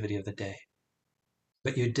the activity of the day.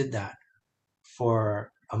 But you did that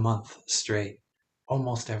for a month straight,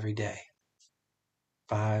 almost every day,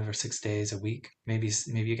 5 or 6 days a week. Maybe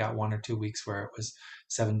you got 1 or 2 weeks where it was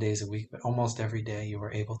 7 days a week, but almost every day you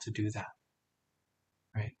were able to do that.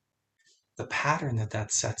 right? The pattern that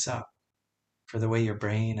that sets up for the way your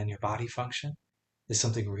brain and your body function is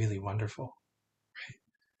something really wonderful, right?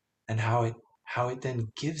 And how it then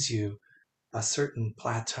gives you a certain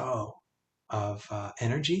plateau of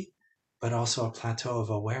energy, but also a plateau of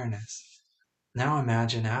awareness. Now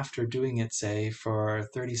imagine after doing it, say, for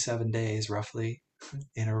 37 days roughly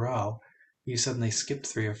in a row, you suddenly skip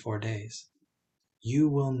 3 or 4 days. You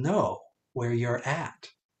will know where you're at.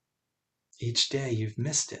 Each day you've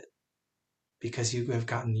missed it because you have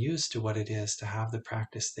gotten used to what it is to have the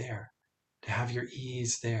practice there, to have your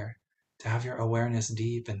ease there, to have your awareness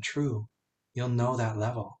deep and true. You'll know that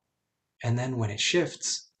level. And then when it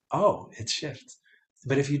shifts, oh, it shifts.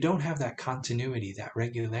 But if you don't have that continuity, that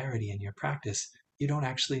regularity in your practice, you don't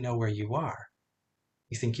actually know where you are.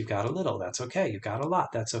 You think you've got a little, that's okay. You've got a lot,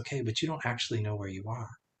 that's okay. But you don't actually know where you are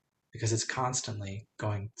because it's constantly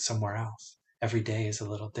going somewhere else. Every day is a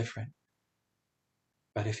little different.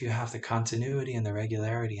 But if you have the continuity and the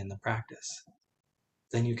regularity in the practice,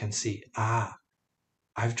 then you can see,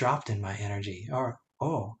 I've dropped in my energy, or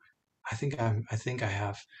oh, I think I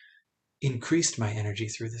have increased my energy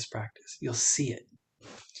through this practice. You'll see it.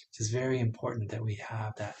 It's very important that we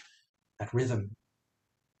have that rhythm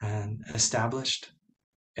and established,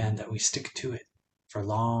 and that we stick to it for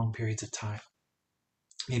long periods of time,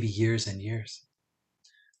 maybe years and years.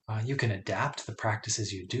 You can adapt the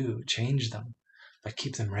practices you do, change them, but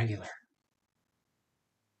keep them regular.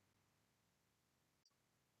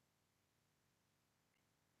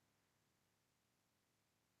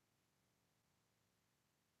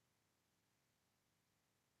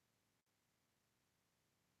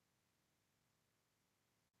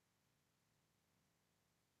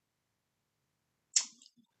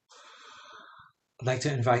 I'd like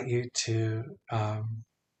to invite you to, I'll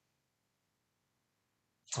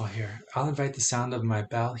invite the sound of my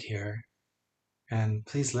bell here. And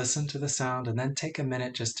please listen to the sound and then take a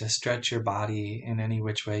minute just to stretch your body in any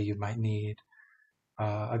which way you might need.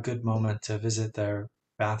 A good moment to visit the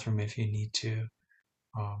bathroom if you need to.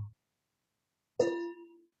 Um,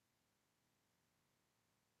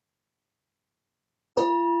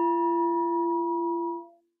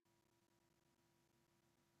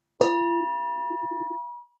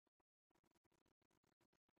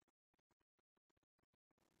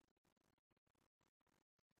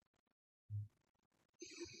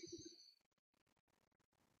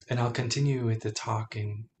 and I'll continue with the talk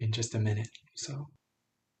in just a minute. So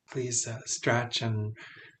please stretch and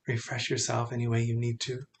refresh yourself any way you need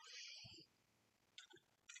to.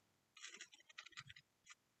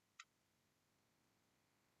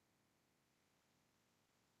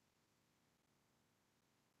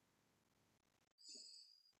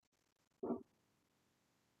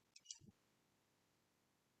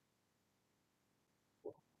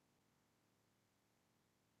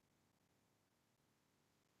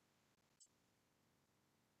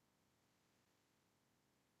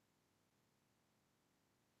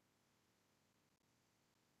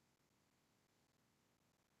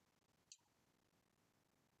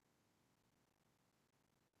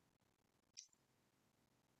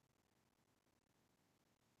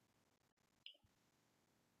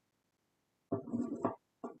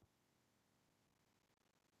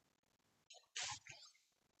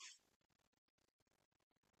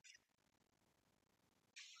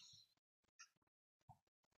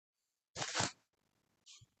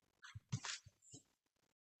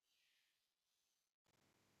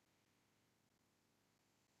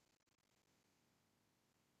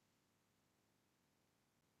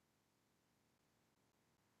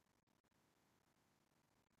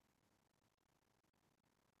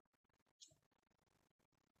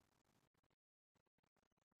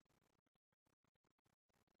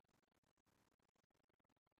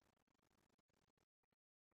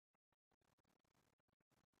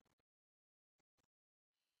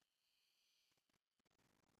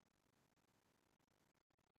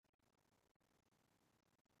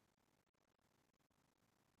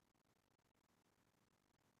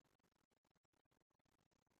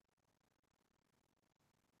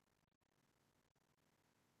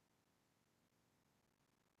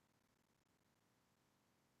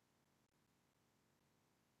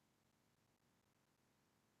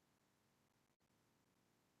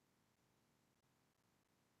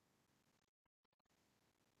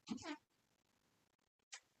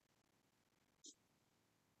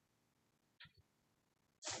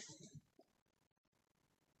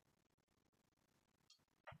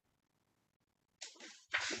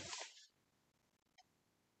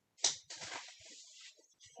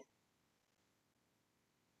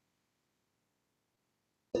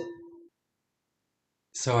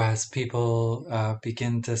 So as people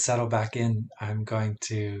begin to settle back in, I'm going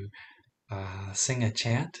to sing a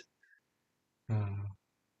chant. Uh,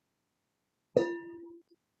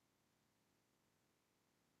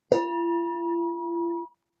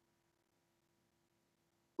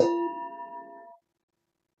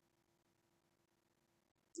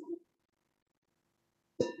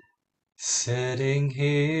 Sitting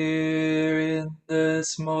here in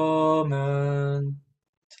this moment,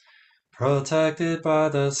 protected by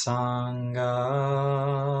the Sangha,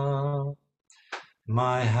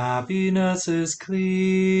 my happiness is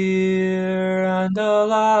clear and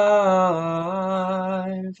alive.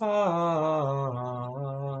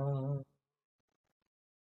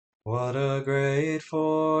 What a great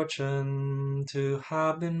fortune to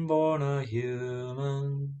have been born a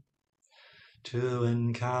human, to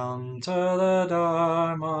encounter the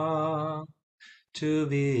Dharma, to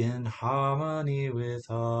be in harmony with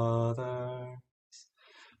others,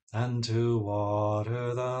 and to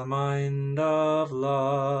water the mind of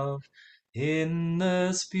love in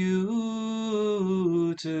this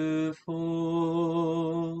beautiful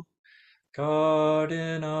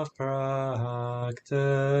garden of practice.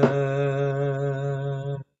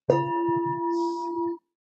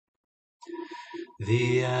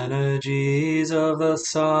 The energies of the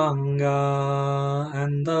Sangha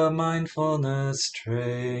and the mindfulness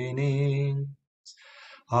training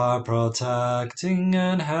are protecting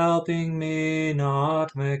and helping me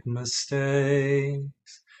not make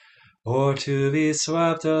mistakes or to be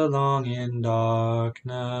swept along in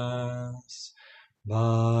darkness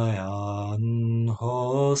by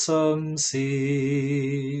unwholesome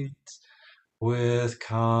seeds. With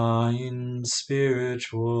kind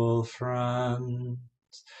spiritual friends,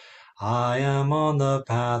 I am on the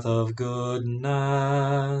path of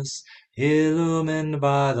goodness, illumined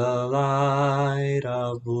by the light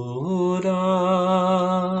of Buddha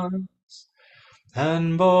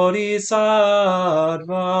and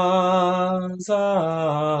Bodhisattvas.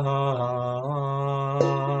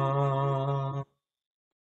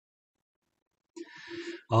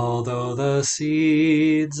 Although the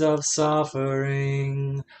seeds of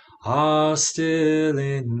suffering are still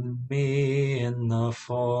in me in the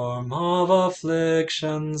form of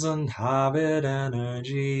afflictions and habit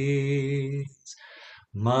energies,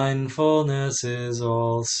 mindfulness is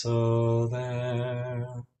also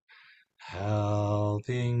there,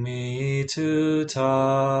 helping me to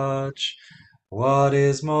touch what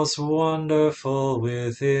is most wonderful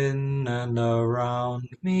within and around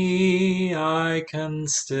me. I can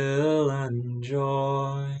still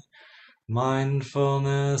enjoy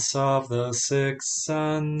mindfulness of the sixth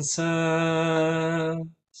senses.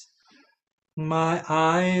 My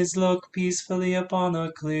eyes look peacefully upon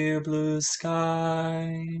a clear blue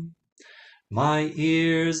sky. My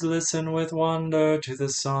ears listen with wonder to the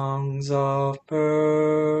songs of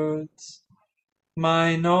birds.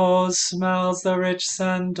 My nose smells the rich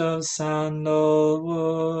scent of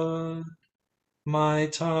sandalwood. My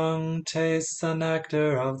tongue tastes the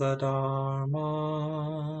nectar of the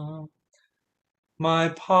Dharma. My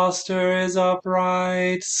posture is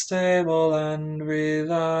upright, stable, and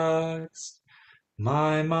relaxed.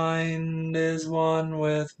 My mind is one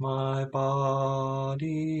with my body.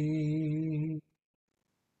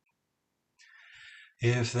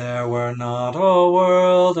 If there were not a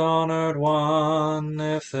world-honored one,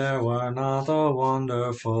 if there were not a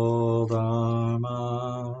wonderful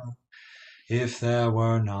Dharma, if there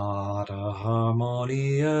were not a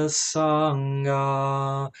harmonious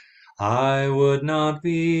Sangha, I would not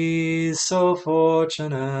be so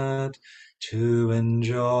fortunate to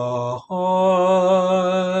enjoy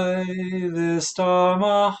this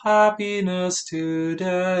Dharma happiness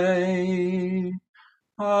today.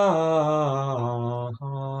 Ah,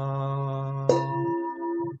 ah.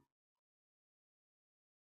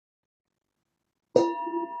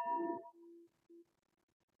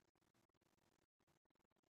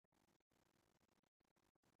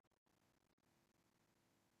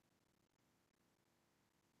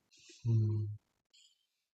 Mm,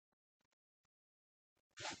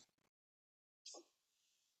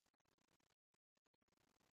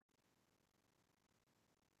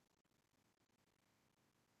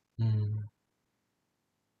 mm.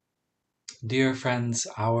 Dear friends,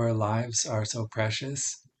 our lives are so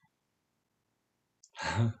precious.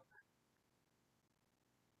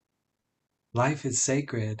 Life is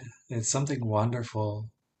sacred. It's something wonderful.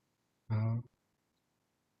 Uh,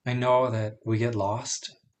 I know that we get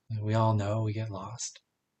lost. We all know we get lost.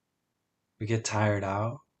 We get tired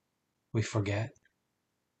out. We forget.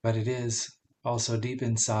 But it is also deep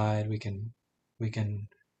inside we can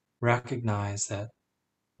recognize that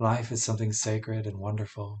life is something sacred and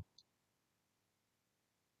wonderful,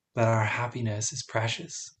 that our happiness is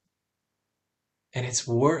precious, and it's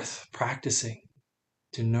worth practicing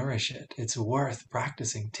to nourish it. It's worth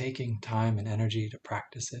practicing, taking time and energy to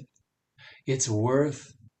practice it. It's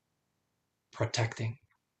worth protecting.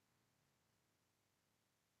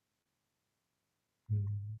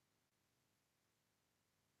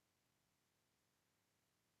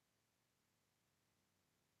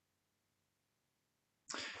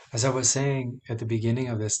 As I was saying at the beginning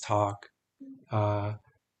of this talk, uh,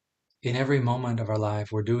 in every moment of our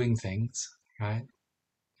life, we're doing things, right?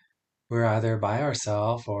 We're either by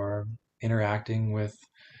ourselves or interacting with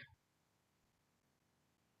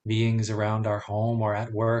beings around our home or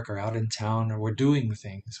at work or out in town, or we're doing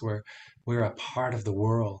things. We're a part of the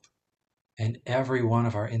world. And every one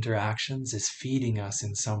of our interactions is feeding us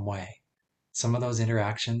in some way. Some of those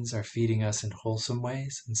interactions are feeding us in wholesome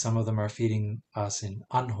ways, and some of them are feeding us in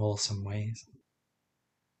unwholesome ways.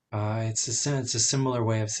 It's a similar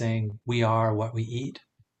way of saying we are what we eat.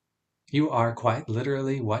 You are quite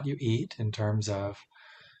literally what you eat in terms of,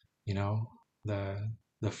 you know, the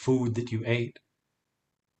food that you ate.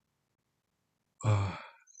 Uh,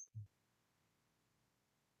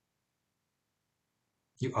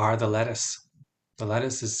 you are the lettuce. The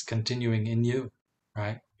lettuce is continuing in you,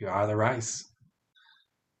 right? You are the rice.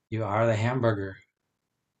 You are the hamburger.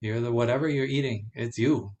 You're the whatever you're eating. It's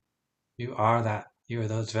you. You are that. You are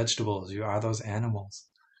those vegetables. You are those animals.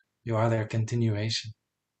 You are their continuation.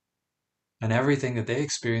 And everything that they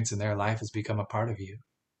experience in their life has become a part of you.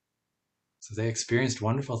 So they experienced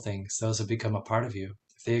wonderful things. Those have become a part of you.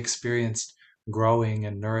 If they experienced growing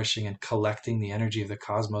and nourishing and collecting the energy of the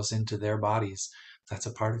cosmos into their bodies, that's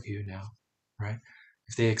a part of you now, right?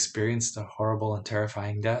 If they experienced a horrible and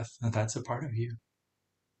terrifying death, that's a part of you,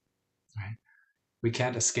 right? We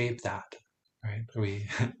can't escape that, right?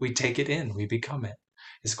 We take it in, we become it.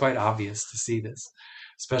 It's quite obvious to see this,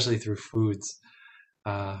 especially through foods,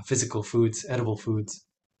 physical foods, edible foods.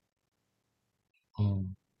 Mm.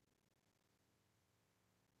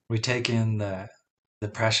 We take in the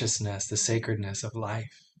preciousness, the sacredness of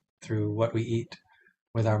life through what we eat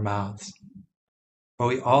with our mouths. But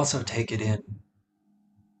we also take it in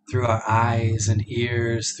through our eyes and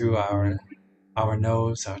ears, through our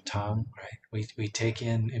nose, our tongue, right? We take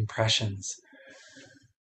in impressions,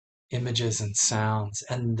 images and sounds,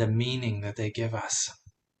 and the meaning that they give us,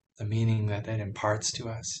 the meaning that it imparts to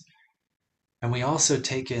us. And we also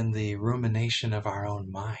take in the rumination of our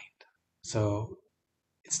own mind. So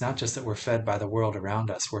it's not just that we're fed by the world around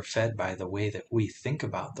us, we're fed by the way that we think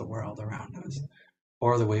about the world around us,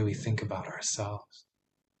 or the way we think about ourselves.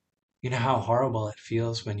 You know how horrible it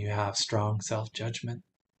feels when you have strong self-judgment?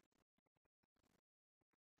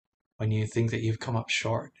 When you think that you've come up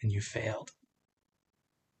short and you failed,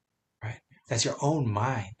 right? That's your own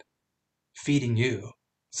mind feeding you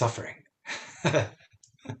suffering.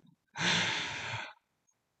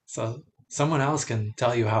 So someone else can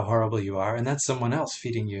tell you how horrible you are, and that's someone else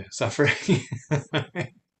feeding you suffering. But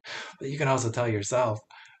you can also tell yourself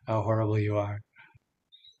how horrible you are,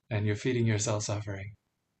 and you're feeding yourself suffering,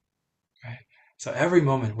 right? So every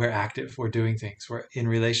moment we're active, we're doing things. We're in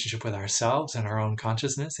relationship with ourselves and our own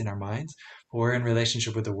consciousness in our minds, but we're in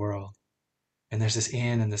relationship with the world. And there's this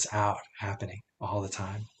in and this out happening all the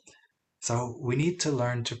time. So we need to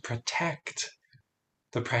learn to protect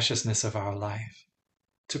the preciousness of our life,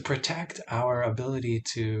 to protect our ability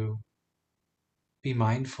to be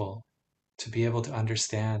mindful, to be able to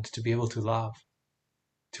understand, to be able to love,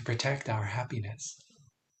 to protect our happiness.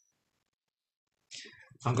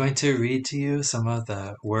 I'm going to read to you some of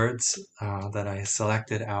the words that I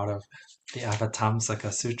selected out of the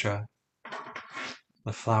Avatamsaka Sutra,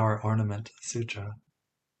 the Flower Ornament Sutra,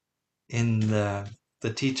 in the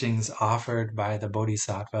teachings offered by the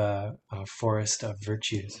Bodhisattva Forest of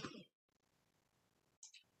Virtues.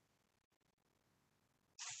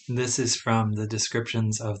 This is from the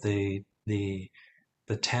descriptions of the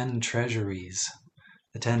 10 treasuries,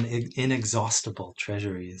 the 10 inexhaustible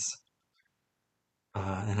treasuries.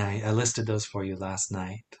 And I listed those for you last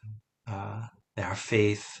night. They are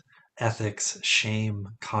faith, ethics, shame,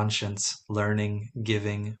 conscience, learning,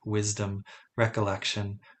 giving, wisdom,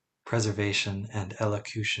 recollection, preservation, and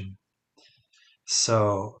elocution.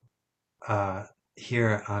 So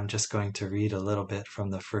here I'm just going to read a little bit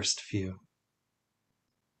from the first few.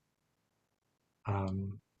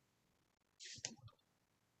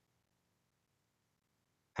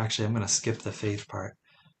 Actually, I'm going to skip the faith part.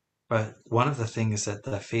 But one of the things that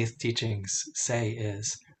the faith teachings say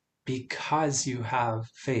is, because you have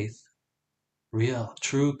faith, real,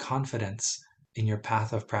 true confidence in your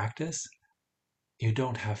path of practice, you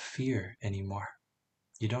don't have fear anymore.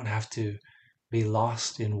 You don't have to be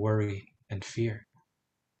lost in worry and fear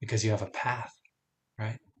because you have a path,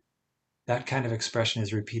 right? That kind of expression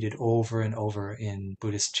is repeated over and over in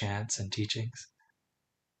Buddhist chants and teachings.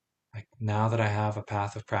 Like, now that I have a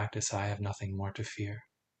path of practice, I have nothing more to fear,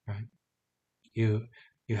 right? You,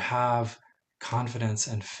 you have confidence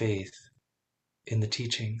and faith in the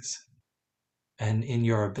teachings and in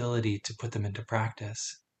your ability to put them into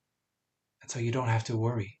practice. And so you don't have to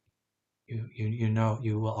worry. You know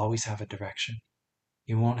you will always have a direction.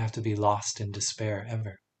 You won't have to be lost in despair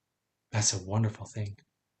ever. That's a wonderful thing.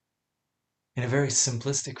 In a very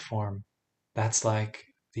simplistic form, that's like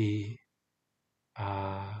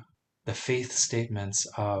uh, the faith statements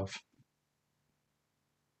of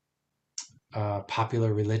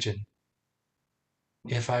popular religion.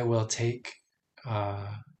 If I will take,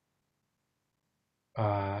 uh,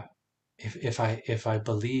 uh, if I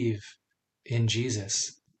believe in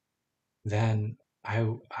Jesus, then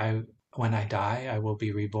I when I die, I will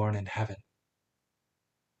be reborn in heaven,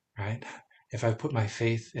 right? If I put my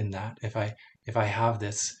faith in that, if I have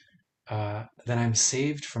this, then I'm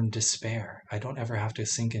saved from despair. I don't ever have to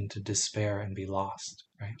sink into despair and be lost,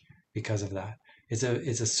 right? Because of that. It's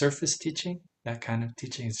a surface teaching. That kind of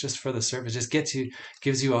teaching. It's just for the surface. Just gives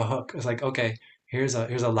you a hook. It's like, okay, here's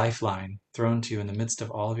a lifeline thrown to you in the midst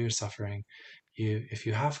of all of your suffering. If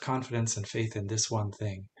you have confidence and faith in this one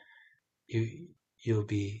thing, you you'll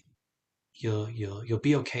be you'll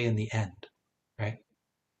be okay in the end, right?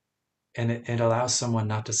 And it allows someone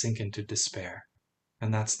not to sink into despair.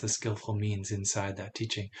 And that's the skillful means inside that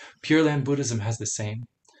teaching. Pure Land Buddhism has the same.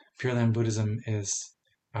 Pure Land Buddhism is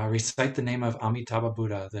recite the name of Amitabha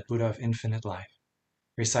Buddha, the Buddha of infinite life.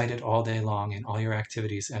 Recite it all day long in all your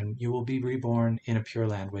activities, and you will be reborn in a Pure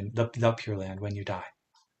Land when the Pure Land when you die.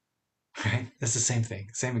 Right? It's the same thing,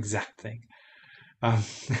 same exact thing. Um,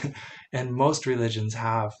 and most religions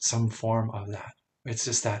have some form of that. It's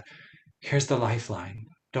just that here's the lifeline.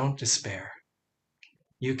 Don't despair.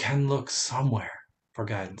 You can look somewhere for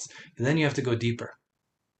guidance. And then you have to go deeper,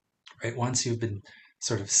 right? Once you've been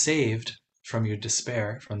sort of saved from your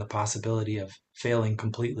despair, from the possibility of failing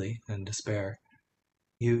completely in despair,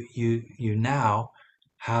 you now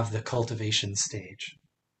have the cultivation stage,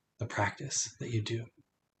 the practice that you do.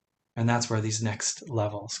 And that's where these next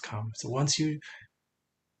levels come. So once you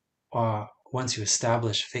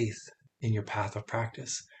establish faith in your path of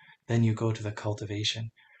practice, then you go to the cultivation.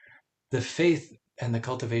 The faith and the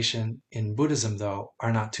cultivation in Buddhism, though,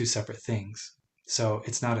 are not two separate things. So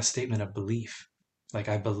it's not a statement of belief, like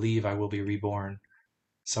I believe I will be reborn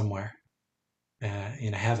somewhere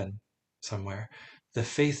in heaven somewhere. The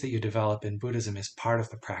faith that you develop in Buddhism is part of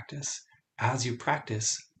the practice. As you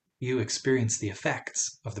practice, you experience the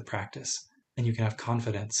effects of the practice, and you can have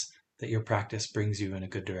confidence that your practice brings you in a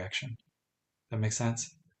good direction. That makes sense?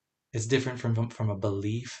 It's different from a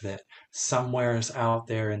belief that somewhere's out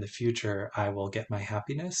there in the future I will get my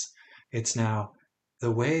happiness. It's now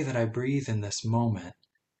the way that I breathe in this moment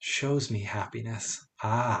shows me happiness.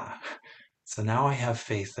 So now I have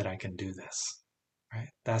faith that I can do this. Right?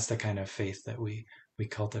 That's the kind of faith that we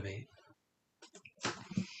cultivate.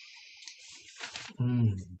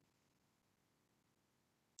 Mm.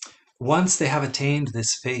 Once they have attained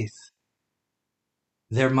this faith,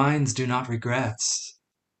 their minds do not regrets.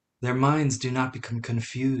 Their minds do not become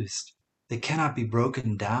confused. They cannot be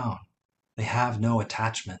broken down. They have no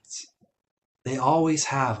attachments. They always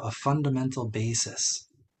have a fundamental basis.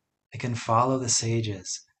 They can follow the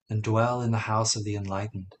sages and dwell in the house of the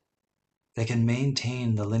enlightened. They can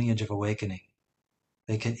maintain the lineage of awakening.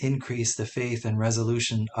 They can increase the faith and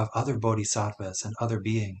resolution of other bodhisattvas and other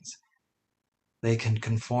beings. They can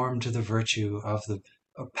conform to the virtue of the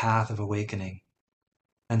path of awakening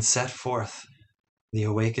and set forth the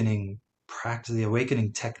awakening practice, the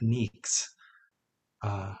awakening techniques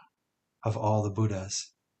of all the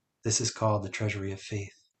Buddhas. This is called the treasury of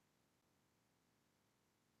faith.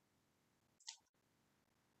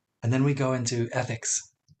 And then we go into ethics,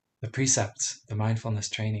 the precepts, the mindfulness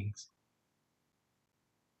trainings.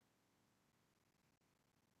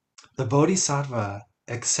 The Bodhisattva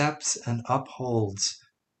accepts and upholds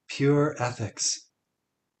pure ethics,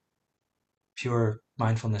 pure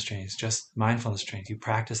mindfulness trainings, just mindfulness trainings. You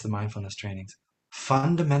practice the mindfulness trainings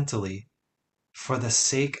fundamentally for the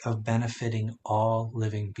sake of benefiting all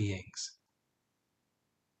living beings.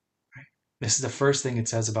 Right? This is the first thing it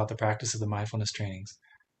says about the practice of the mindfulness trainings.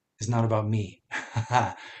 It's not about me.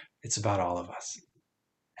 It's about all of us.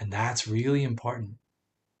 And that's really important.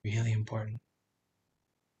 Really important.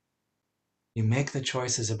 You make the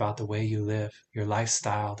choices about the way you live, your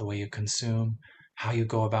lifestyle, the way you consume, how you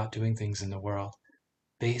go about doing things in the world.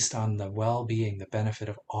 based on the well-being, the benefit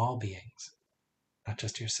of all beings, not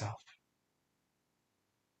just yourself.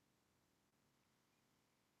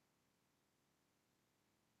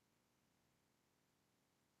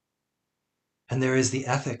 And there is the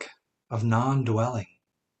ethic of non-dwelling.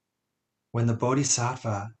 When the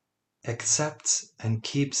bodhisattva accepts and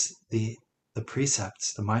keeps the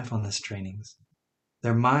precepts, the mindfulness trainings,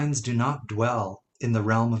 their minds do not dwell in the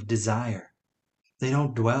realm of desire. They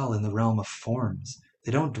don't dwell in the realm of forms.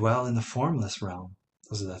 They don't dwell in the formless realm.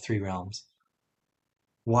 Those are the three realms.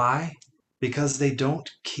 Why? Because they don't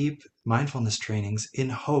keep mindfulness trainings in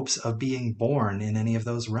hopes of being born in any of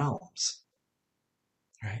those realms,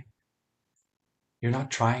 right? You're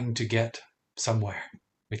not trying to get somewhere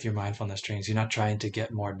with your mindfulness trainings. You're not trying to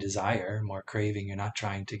get more desire, more craving. You're not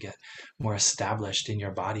trying to get more established in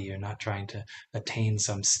your body. You're not trying to attain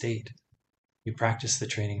some state. You practice the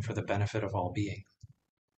training for the benefit of all beings,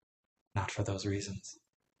 not for those reasons.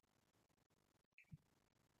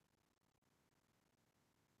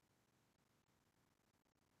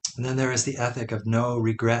 And then there is the ethic of no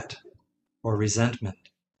regret or resentment.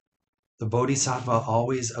 The bodhisattva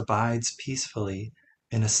always abides peacefully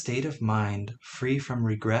in a state of mind free from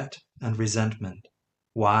regret and resentment.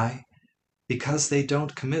 Why? Because they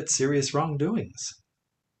don't commit serious wrongdoings.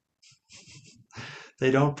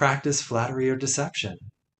 They don't practice flattery or deception.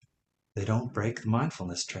 They don't break the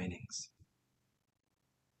mindfulness trainings.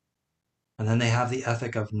 And then they have the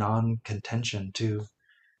ethic of non-contention too.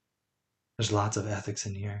 There's lots of ethics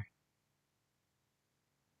in here.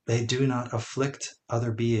 They do not afflict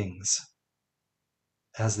other beings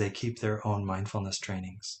as they keep their own mindfulness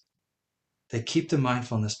trainings. They keep the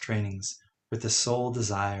mindfulness trainings with the sole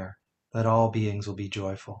desire that all beings will be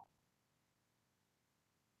joyful.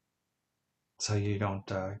 So you don't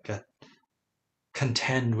get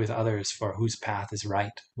contend with others for whose path is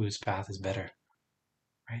right, whose path is better,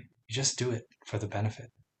 right? You just do it for the benefit.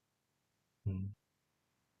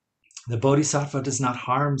 The bodhisattva does not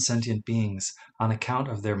harm sentient beings on account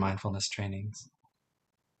of their mindfulness trainings.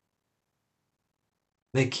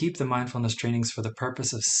 They keep the mindfulness trainings for the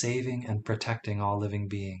purpose of saving and protecting all living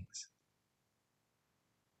beings.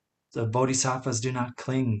 The bodhisattvas do not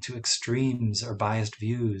cling to extremes or biased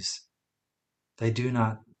views. They do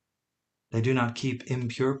not keep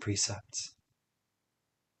impure precepts.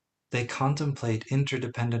 They contemplate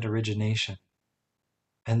interdependent origination,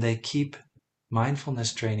 and they keep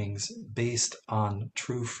mindfulness trainings based on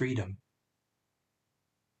true freedom.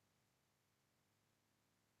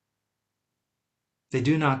 They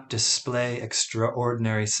do not display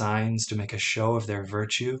extraordinary signs to make a show of their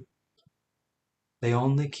virtue. They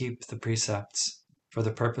only keep the precepts for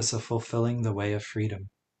the purpose of fulfilling the way of freedom.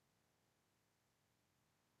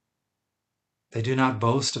 They do not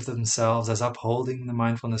boast of themselves as upholding the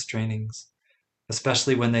mindfulness trainings,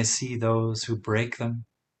 especially when they see those who break them,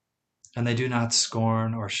 and they do not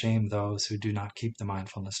scorn or shame those who do not keep the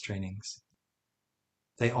mindfulness trainings.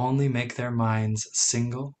 They only make their minds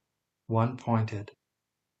single, one-pointed,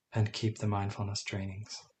 and keep the mindfulness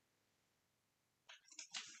trainings.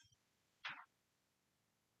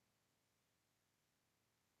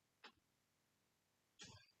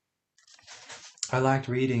 I liked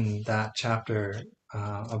reading that chapter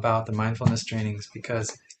about the mindfulness trainings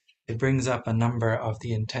because it brings up a number of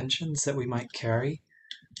the intentions that we might carry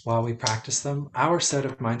while we practice them. Our set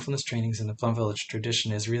of mindfulness trainings in the Plum Village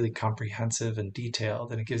tradition is really comprehensive and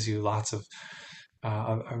detailed, and it gives you lots of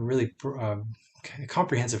a really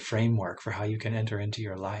comprehensive framework for how you can enter into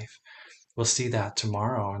your life. We'll see that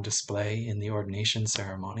tomorrow on display in the ordination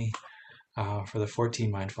ceremony for the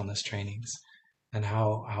 14 mindfulness trainings, and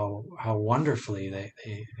how wonderfully they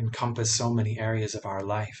encompass so many areas of our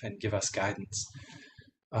life and give us guidance.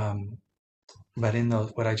 But in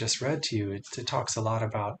what I just read to you, it talks a lot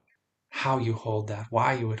about how you hold that,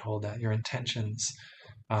 why you would hold that, your intentions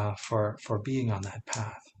for being on that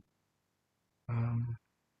path.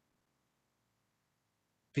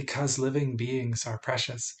 Because living beings are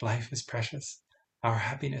precious, life is precious, our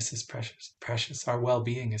happiness is precious, our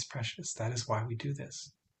well-being is precious. That is why we do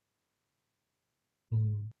this.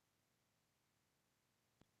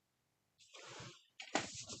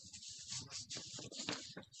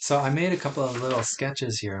 So I made a couple of little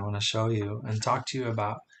sketches here I want to show you and talk to you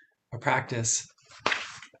about a practice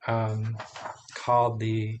called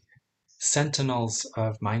the Sentinels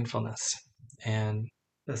of Mindfulness. And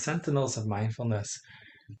the Sentinels of Mindfulness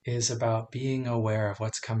is about being aware of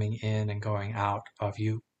what's coming in and going out of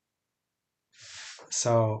you.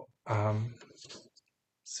 So, so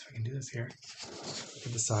I can do this here. To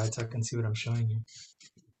the side so I can see what I'm showing you.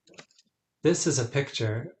 This is a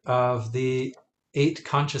picture of the 8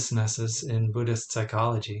 consciousnesses in Buddhist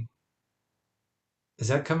psychology. Is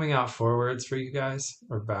that coming out forwards for you guys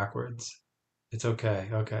or backwards? It's okay.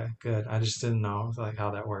 Okay, good. I just didn't know like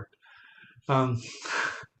how that worked. Um,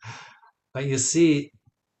 but you see,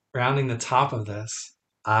 rounding the top of this,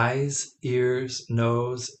 eyes, ears,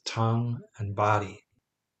 nose, tongue, and body,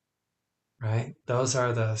 right? Those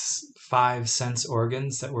are the 5 sense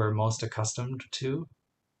organs that we're most accustomed to.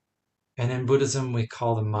 And in Buddhism, we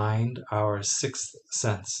call the mind our 6th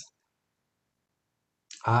sense.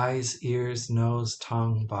 Eyes, ears, nose,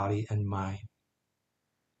 tongue, body, and mind.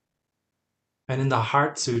 And in the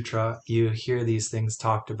Heart Sutra, you hear these things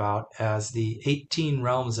talked about as the 18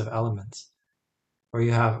 realms of elements, where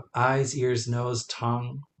you have eyes, ears, nose,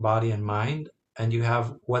 tongue, body, and mind, and you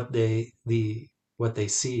have what they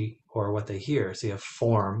see or what they hear. So you have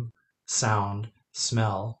form, sound,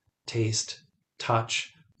 smell, taste,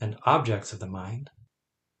 touch, and objects of the mind.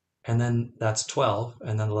 And then that's 12.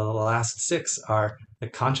 And then the last 6 are the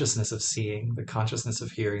consciousness of seeing, the consciousness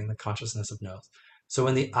of hearing, the consciousness of nose. So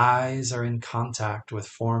when the eyes are in contact with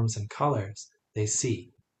forms and colors, they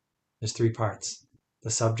see. There's 3 parts: the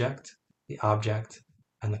subject, the object,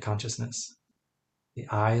 and the consciousness. The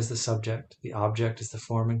eye is the subject, the object is the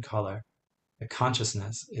form and color, the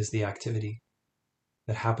consciousness is the activity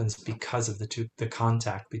that happens because of the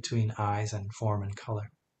contact between eyes and form and color.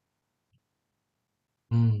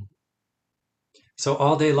 So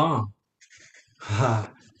all day long,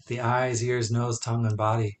 the eyes, ears, nose, tongue, and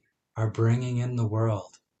body are bringing in the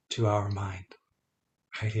world to our mind.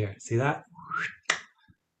 Right here. See that?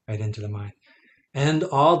 Right into the mind. And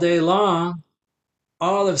all day long,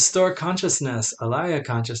 all of store consciousness, alaya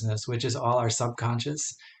consciousness, which is all our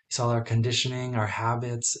subconscious, it's all our conditioning, our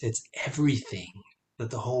habits, it's everything that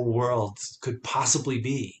the whole world could possibly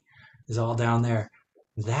be, is all down there.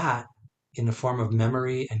 That, in the form of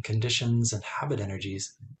memory and conditions and habit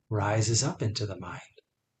energies, rises up into the mind.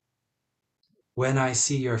 When I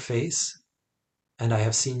see your face, and I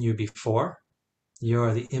have seen you before,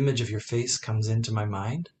 the image of your face comes into my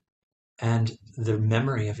mind, and the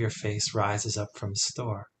memory of your face rises up from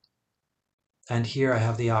store. And here I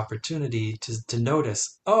have the opportunity to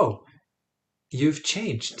notice, oh, you've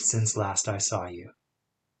changed since last I saw you.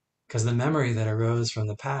 Because the memory that arose from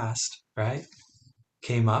the past, right,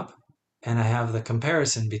 came up, and I have the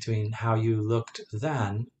comparison between how you looked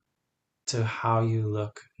then to how you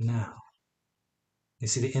look now. You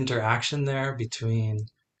see the interaction there between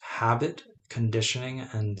habit, conditioning,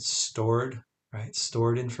 and stored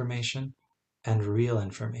information and real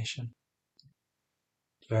information.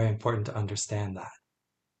 It's very important to understand that.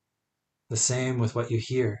 The same with what you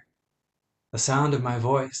hear. The sound of my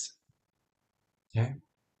voice. Okay?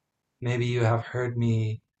 Maybe you have heard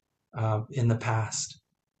me in the past.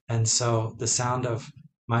 And so the sound of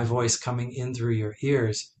my voice coming in through your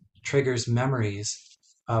ears triggers memories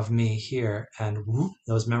of me here, and whoop,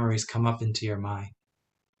 those memories come up into your mind.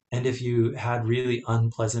 And if you had really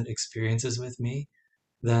unpleasant experiences with me,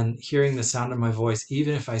 then hearing the sound of my voice,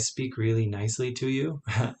 even if I speak really nicely to you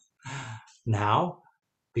now,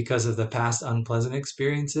 because of the past unpleasant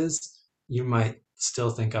experiences, you might still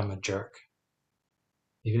think I'm a jerk,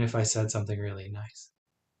 even if I said something really nice.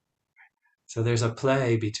 So there's a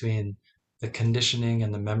play between the conditioning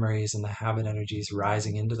and the memories and the habit energies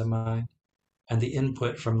rising into the mind, and the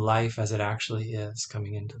input from life as it actually is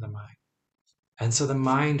coming into the mind. And so the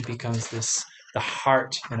mind becomes the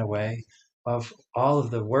heart, in a way, of all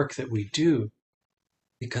of the work that we do,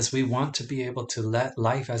 because we want to be able to let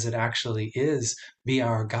life as it actually is be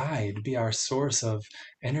our guide, be our source of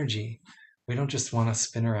energy. We don't just want to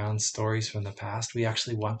spin around stories from the past. We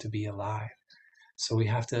actually want to be alive. So we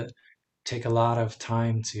have to take a lot of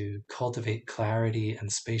time to cultivate clarity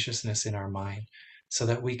and spaciousness in our mind so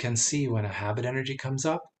that we can see when a habit energy comes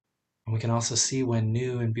up, and we can also see when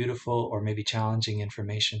new and beautiful or maybe challenging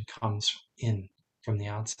information comes in from the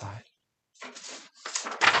outside.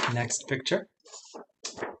 Next picture.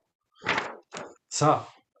 So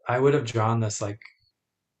I would have drawn this like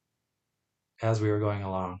as we were going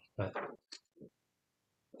along, but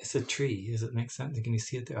it's a tree. Does it make sense? Can you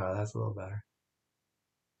see it there? Oh, that's a little better.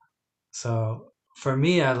 So for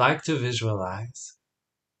me, I like to visualize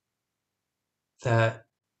that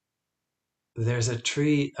there's a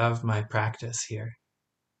tree of my practice here.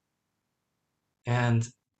 And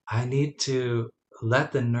I need to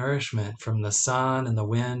let the nourishment from the sun and the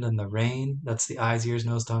wind and the rain, that's the eyes, ears,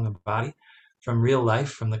 nose, tongue, and body, from real life,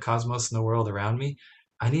 from the cosmos and the world around me,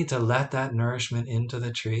 I need to let that nourishment into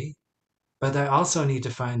the tree. But I also need to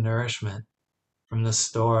find nourishment from the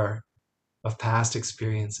store of past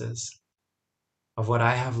experiences of what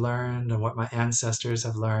I have learned and what my ancestors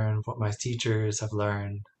have learned, what my teachers have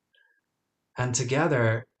learned. And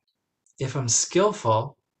together, if I'm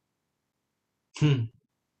skillful, if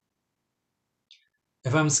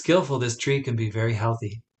I'm skillful, this tree can be very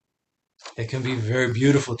healthy. It can be a very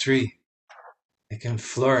beautiful tree. It can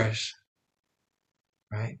flourish,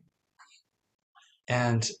 right?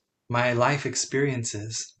 And my life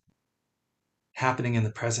experiences happening in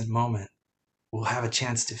the present moment will have a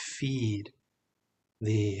chance to feed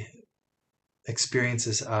the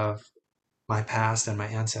experiences of my past and my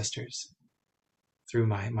ancestors through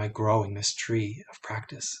my growing this tree of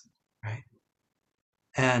practice, right?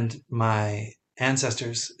 And my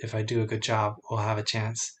ancestors, if I do a good job, will have a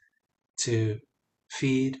chance to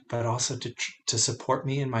feed, but also to support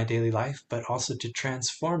me in my daily life, but also to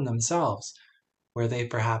transform themselves where they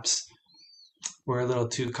perhaps were a little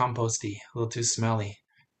too composty, a little too smelly,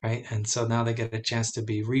 right? And so now they get a chance to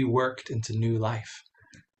be reworked into new life,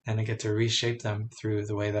 and I get to reshape them through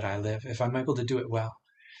the way that I live if I'm able to do it well.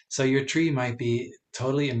 So your tree might be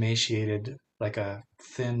totally emaciated, like a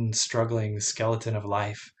thin, struggling skeleton of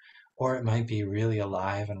life, or it might be really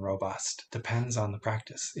alive and robust. Depends on the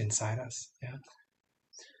practice inside us. Yeah.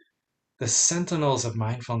 The sentinels of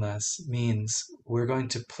mindfulness means we're going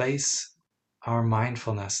to place our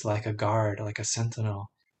mindfulness like a guard, like a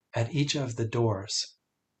sentinel, at each of the doors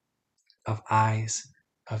of eyes,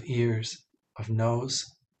 of ears, of nose,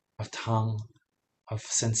 of tongue, of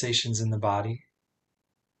sensations in the body.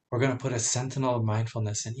 We're going to put a sentinel of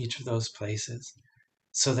mindfulness in each of those places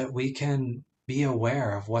so that we can be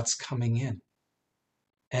aware of what's coming in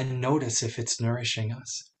and notice if it's nourishing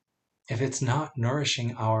us. If it's not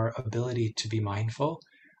nourishing our ability to be mindful,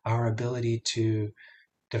 our ability to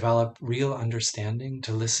develop real understanding,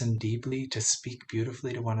 to listen deeply, to speak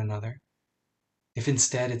beautifully to one another, if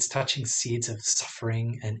instead it's touching seeds of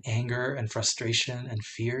suffering and anger and frustration and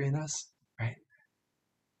fear in us, right?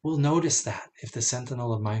 We'll notice that if the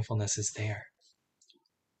sentinel of mindfulness is there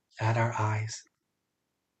at our eyes.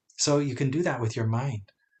 So you can do that with your mind,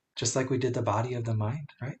 just like we did the body of the mind,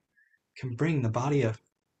 right? You can bring the body of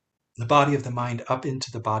the mind up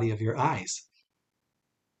into the body of your eyes.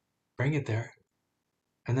 Bring it there.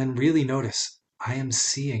 And then really notice, I am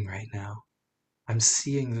seeing right now. I'm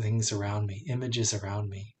seeing things around me, images around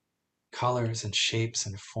me, colors and shapes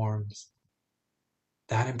and forms.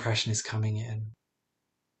 That impression is coming in.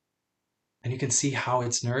 And you can see how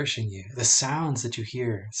it's nourishing you. The sounds that you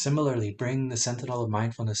hear, similarly, bring the sentinel of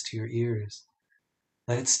mindfulness to your ears.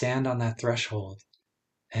 Let it stand on that threshold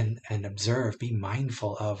and observe, be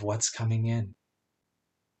mindful of what's coming in.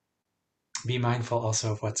 Be mindful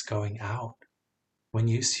also of what's going out. When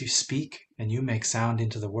you speak and you make sound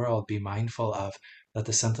into the world, be mindful of, let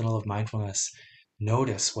the sentinel of mindfulness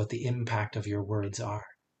notice what the impact of your words are,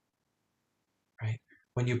 right?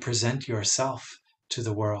 When you present yourself to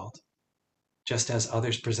the world, just as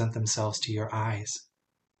others present themselves to your eyes,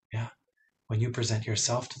 yeah. When you present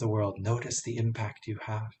yourself to the world, notice the impact you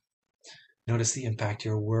have. Notice the impact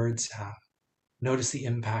your words have. Notice the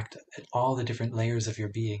impact that all the different layers of your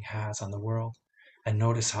being has on the world, and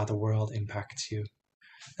notice how the world impacts you.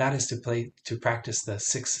 That is to practice the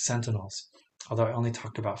 6 sentinels, although I only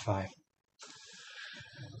talked about 5.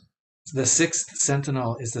 The 6th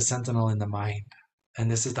sentinel is the sentinel in the mind,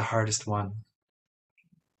 and this is the hardest one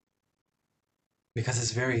because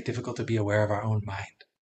it's very difficult to be aware of our own mind.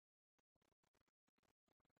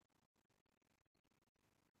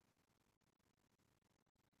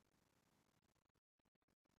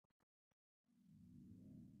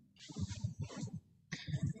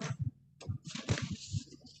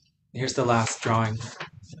 Here's the last drawing.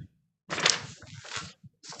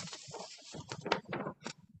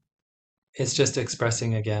 It's just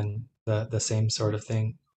expressing again the same sort of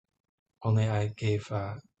thing, only I gave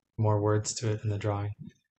more words to it in the drawing.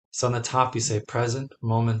 So on the top you say present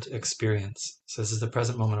moment experience. So this is the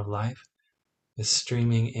present moment of life. Is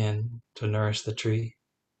streaming in to nourish the tree.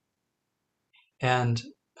 And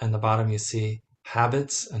on the bottom you see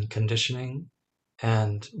habits and conditioning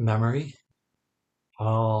and memory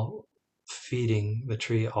all feeding the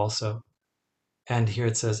tree also. And here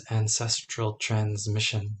it says ancestral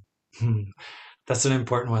transmission. That's an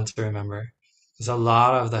important one to remember. There's a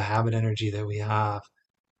lot of the habit energy that we have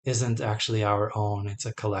isn't actually our own. It's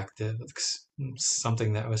a collective. It's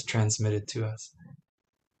something that was transmitted to us.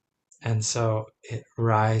 And so it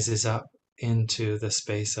rises up into the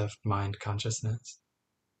space of mind consciousness.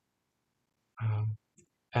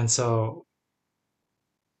 And so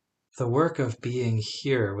the work of being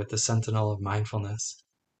here with the sentinel of mindfulness,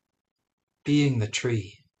 being the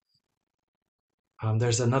tree,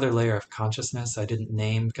 There's another layer of consciousness I didn't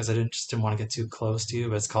name because I just didn't want to get too close to you,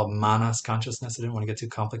 but it's called manas consciousness. I didn't want to get too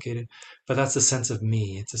complicated. But that's a sense of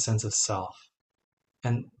me. It's a sense of self.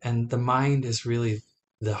 And the mind is really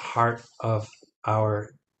the heart of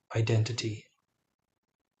our identity.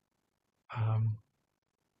 Um,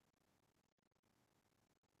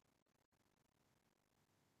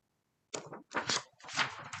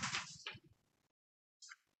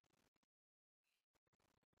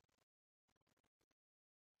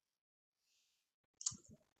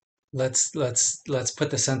 let's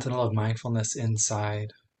put the sentinel of mindfulness inside.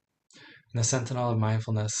 And the sentinel of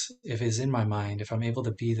mindfulness, if it's in my mind, if I'm able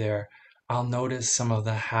to be there, I'll notice some of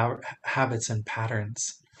the habits and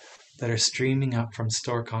patterns that are streaming up from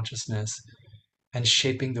store consciousness and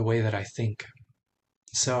shaping the way that I think.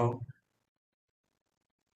 So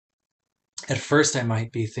at first I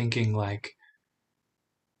might be thinking like,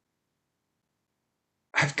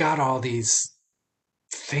 I've got all these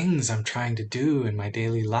things I'm trying to do in my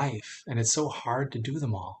daily life, and it's so hard to do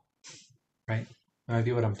them all, right? That might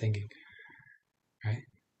be what I'm thinking, right?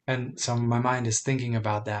 And so my mind is thinking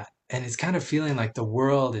about that, and it's kind of feeling like the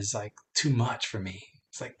world is like too much for me.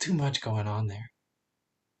 It's like too much going on there.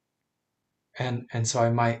 And so I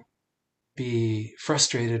might be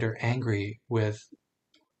frustrated or angry with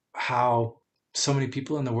how so many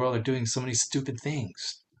people in the world are doing so many stupid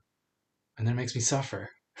things, and that makes me suffer,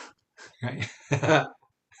 right?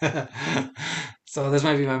 So this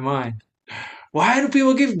might be my mind. Why do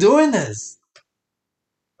people keep doing this?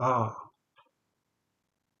 Oh,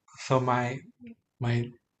 so my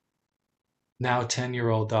now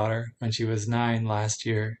 10-year-old daughter, when she was 9 last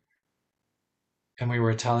year, and we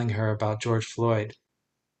were telling her about George Floyd,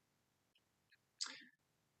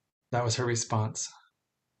 that was her response.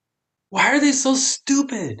 Why are they so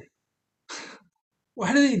stupid?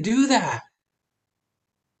 Why do they do that?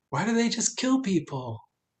 Why do they just kill people?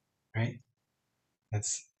 Right?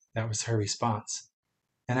 That was her response.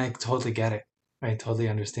 And I totally get it. I totally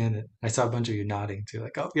understand it. I saw a bunch of you nodding too,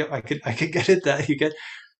 like, oh, yeah, I could get it. That you get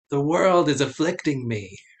the world is afflicting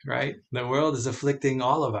me, right? The world is afflicting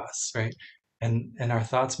all of us, right? And our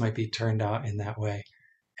thoughts might be turned out in that way,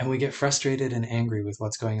 and we get frustrated and angry with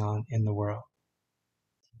what's going on in the world.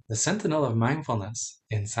 The sentinel of mindfulness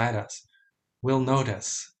inside us will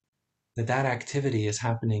notice that that activity is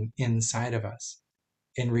happening inside of us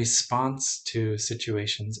in response to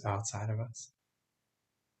situations outside of us.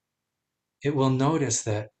 It will notice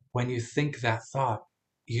that when you think that thought,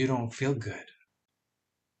 you don't feel good.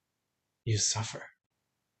 You suffer.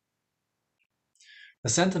 The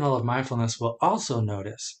sentinel of mindfulness will also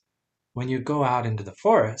notice when you go out into the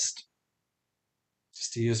forest,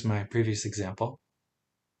 just to use my previous example,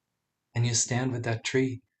 and you stand with that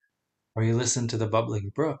tree or you listen to the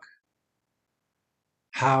bubbling brook,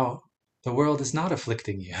 how the world is not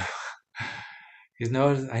afflicting you.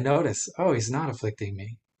 I notice, oh, he's not afflicting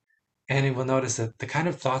me. And he will notice that the kind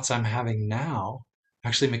of thoughts I'm having now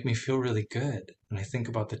actually make me feel really good when I think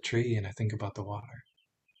about the tree and I think about the water.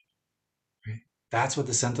 Right? That's what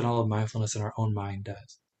the sentinel of mindfulness in our own mind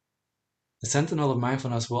does. The sentinel of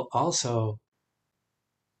mindfulness will also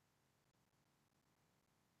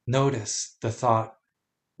notice the thought,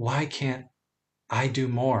 why can't I do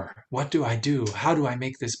more? What do I do? How do I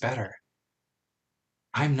make this better?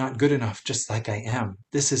 I'm not good enough just like I am.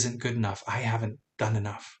 This isn't good enough. I haven't done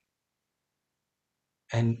enough.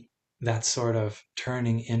 And that sort of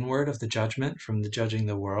turning inward of the judgment from the judging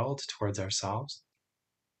the world towards ourselves,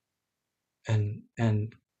 and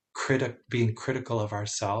being critical of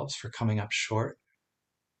ourselves for coming up short,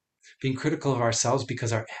 being critical of ourselves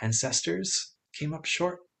because our ancestors came up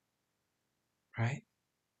short, right?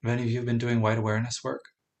 Many of you have been doing white awareness work,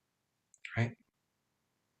 right?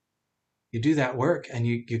 You do that work and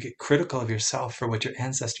you get critical of yourself for what your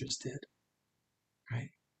ancestors did, right?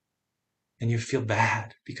 And you feel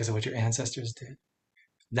bad because of what your ancestors did.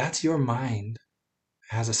 That's your mind.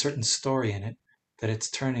 It has a certain story in it that it's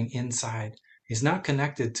turning inside. It's not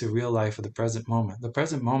connected to real life or the present moment. The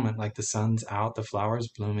present moment, like the sun's out, the flowers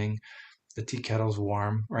blooming, the tea kettle's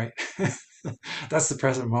warm, right? That's the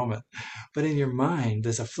present moment. But in your mind,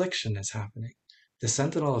 this affliction is happening. The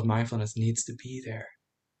sentinel of mindfulness needs to be there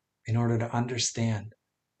in order to understand,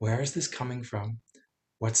 where is this coming from?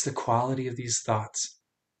 What's the quality of these thoughts?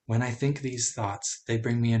 When I think these thoughts, they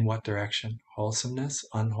bring me in what direction? Wholesomeness,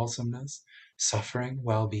 unwholesomeness, suffering,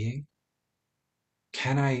 well-being?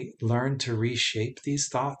 Can I learn to reshape these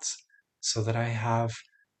thoughts so that I have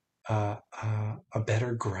a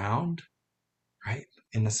better ground, right?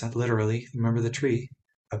 In the sense, literally, remember the tree,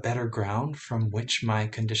 a better ground from which my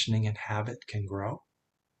conditioning and habit can grow?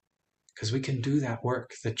 Because we can do that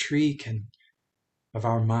work. The tree can of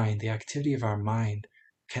our mind, the activity of our mind,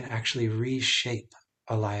 can actually reshape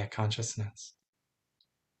alaya consciousness,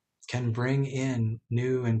 can bring in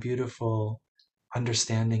new and beautiful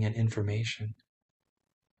understanding and information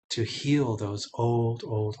to heal those old,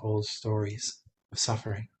 old, old stories of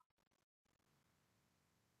suffering.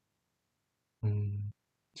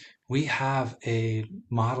 We have a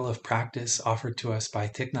model of practice offered to us by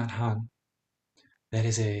Thich Nhat Hanh that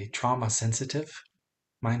is a trauma-sensitive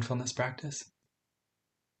mindfulness practice,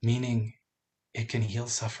 meaning it can heal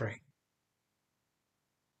suffering.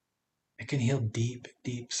 It can heal deep,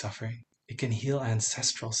 deep suffering. It can heal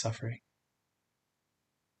ancestral suffering.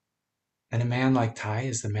 And a man like Thai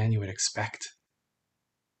is the man you would expect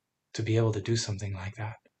to be able to do something like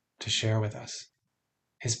that, to share with us.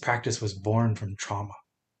 His practice was born from trauma.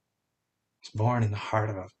 It was born in the heart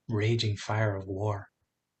of a raging fire of war.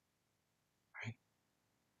 Right?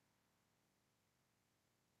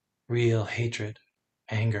 Real hatred,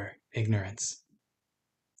 anger, ignorance,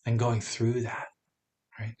 and going through that,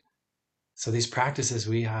 right? So these practices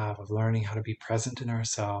we have of learning how to be present in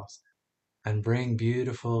ourselves and bring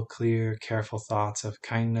beautiful, clear, careful thoughts of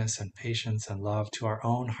kindness and patience and love to our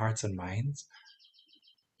own hearts and minds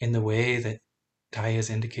in the way that Thai has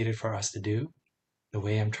indicated for us to do, the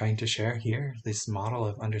way I'm trying to share here, this model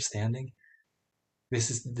of understanding. This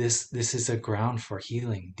is a ground for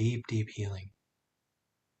healing, deep, deep healing.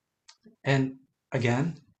 And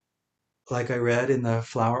again, like I read in the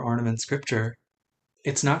flower ornament scripture,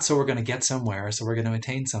 it's not so we're going to get somewhere, so we're going to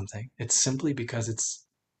attain something. It's simply because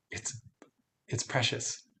it's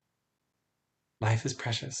precious. Life is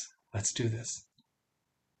precious. Let's do this,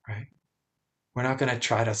 right? We're not going to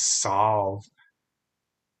try to solve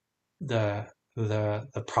the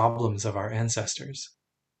the problems of our ancestors.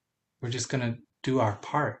 We're just going to do our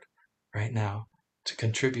part right now to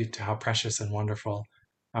contribute to how precious and wonderful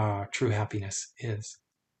true happiness is,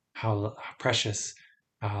 how precious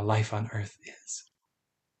life on earth is.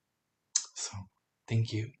 So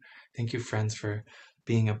thank you. Thank you, friends, for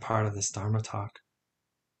being a part of this Dharma talk.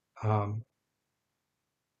 I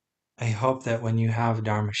hope that when you have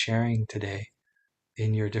Dharma sharing today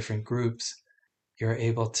in your different groups, you're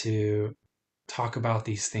able to talk about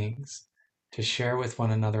these things, to share with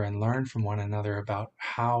one another and learn from one another about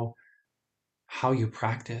how you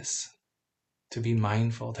practice to be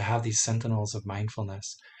mindful, to have these sentinels of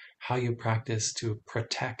mindfulness, how you practice to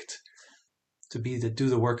protect, do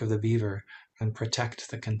the work of the beaver and protect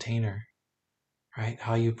the container, right?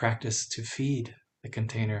 How you practice to feed the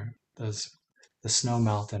container, the snow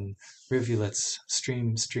melt and rivulets,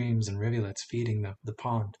 streams and rivulets feeding the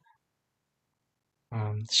pond.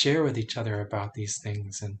 Share with each other about these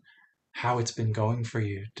things and how it's been going for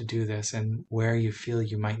you to do this and where you feel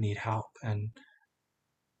you might need help, and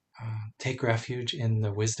take refuge in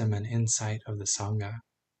the wisdom and insight of the Sangha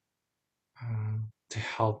to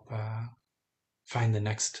help find the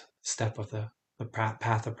next step of the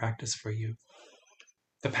path of practice for you.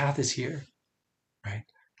 The path is here, right?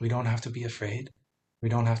 We don't have to be afraid. We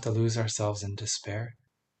don't have to lose ourselves in despair,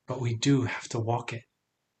 but we do have to walk it.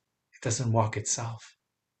 It doesn't walk itself,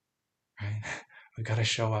 right? We got to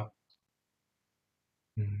show up.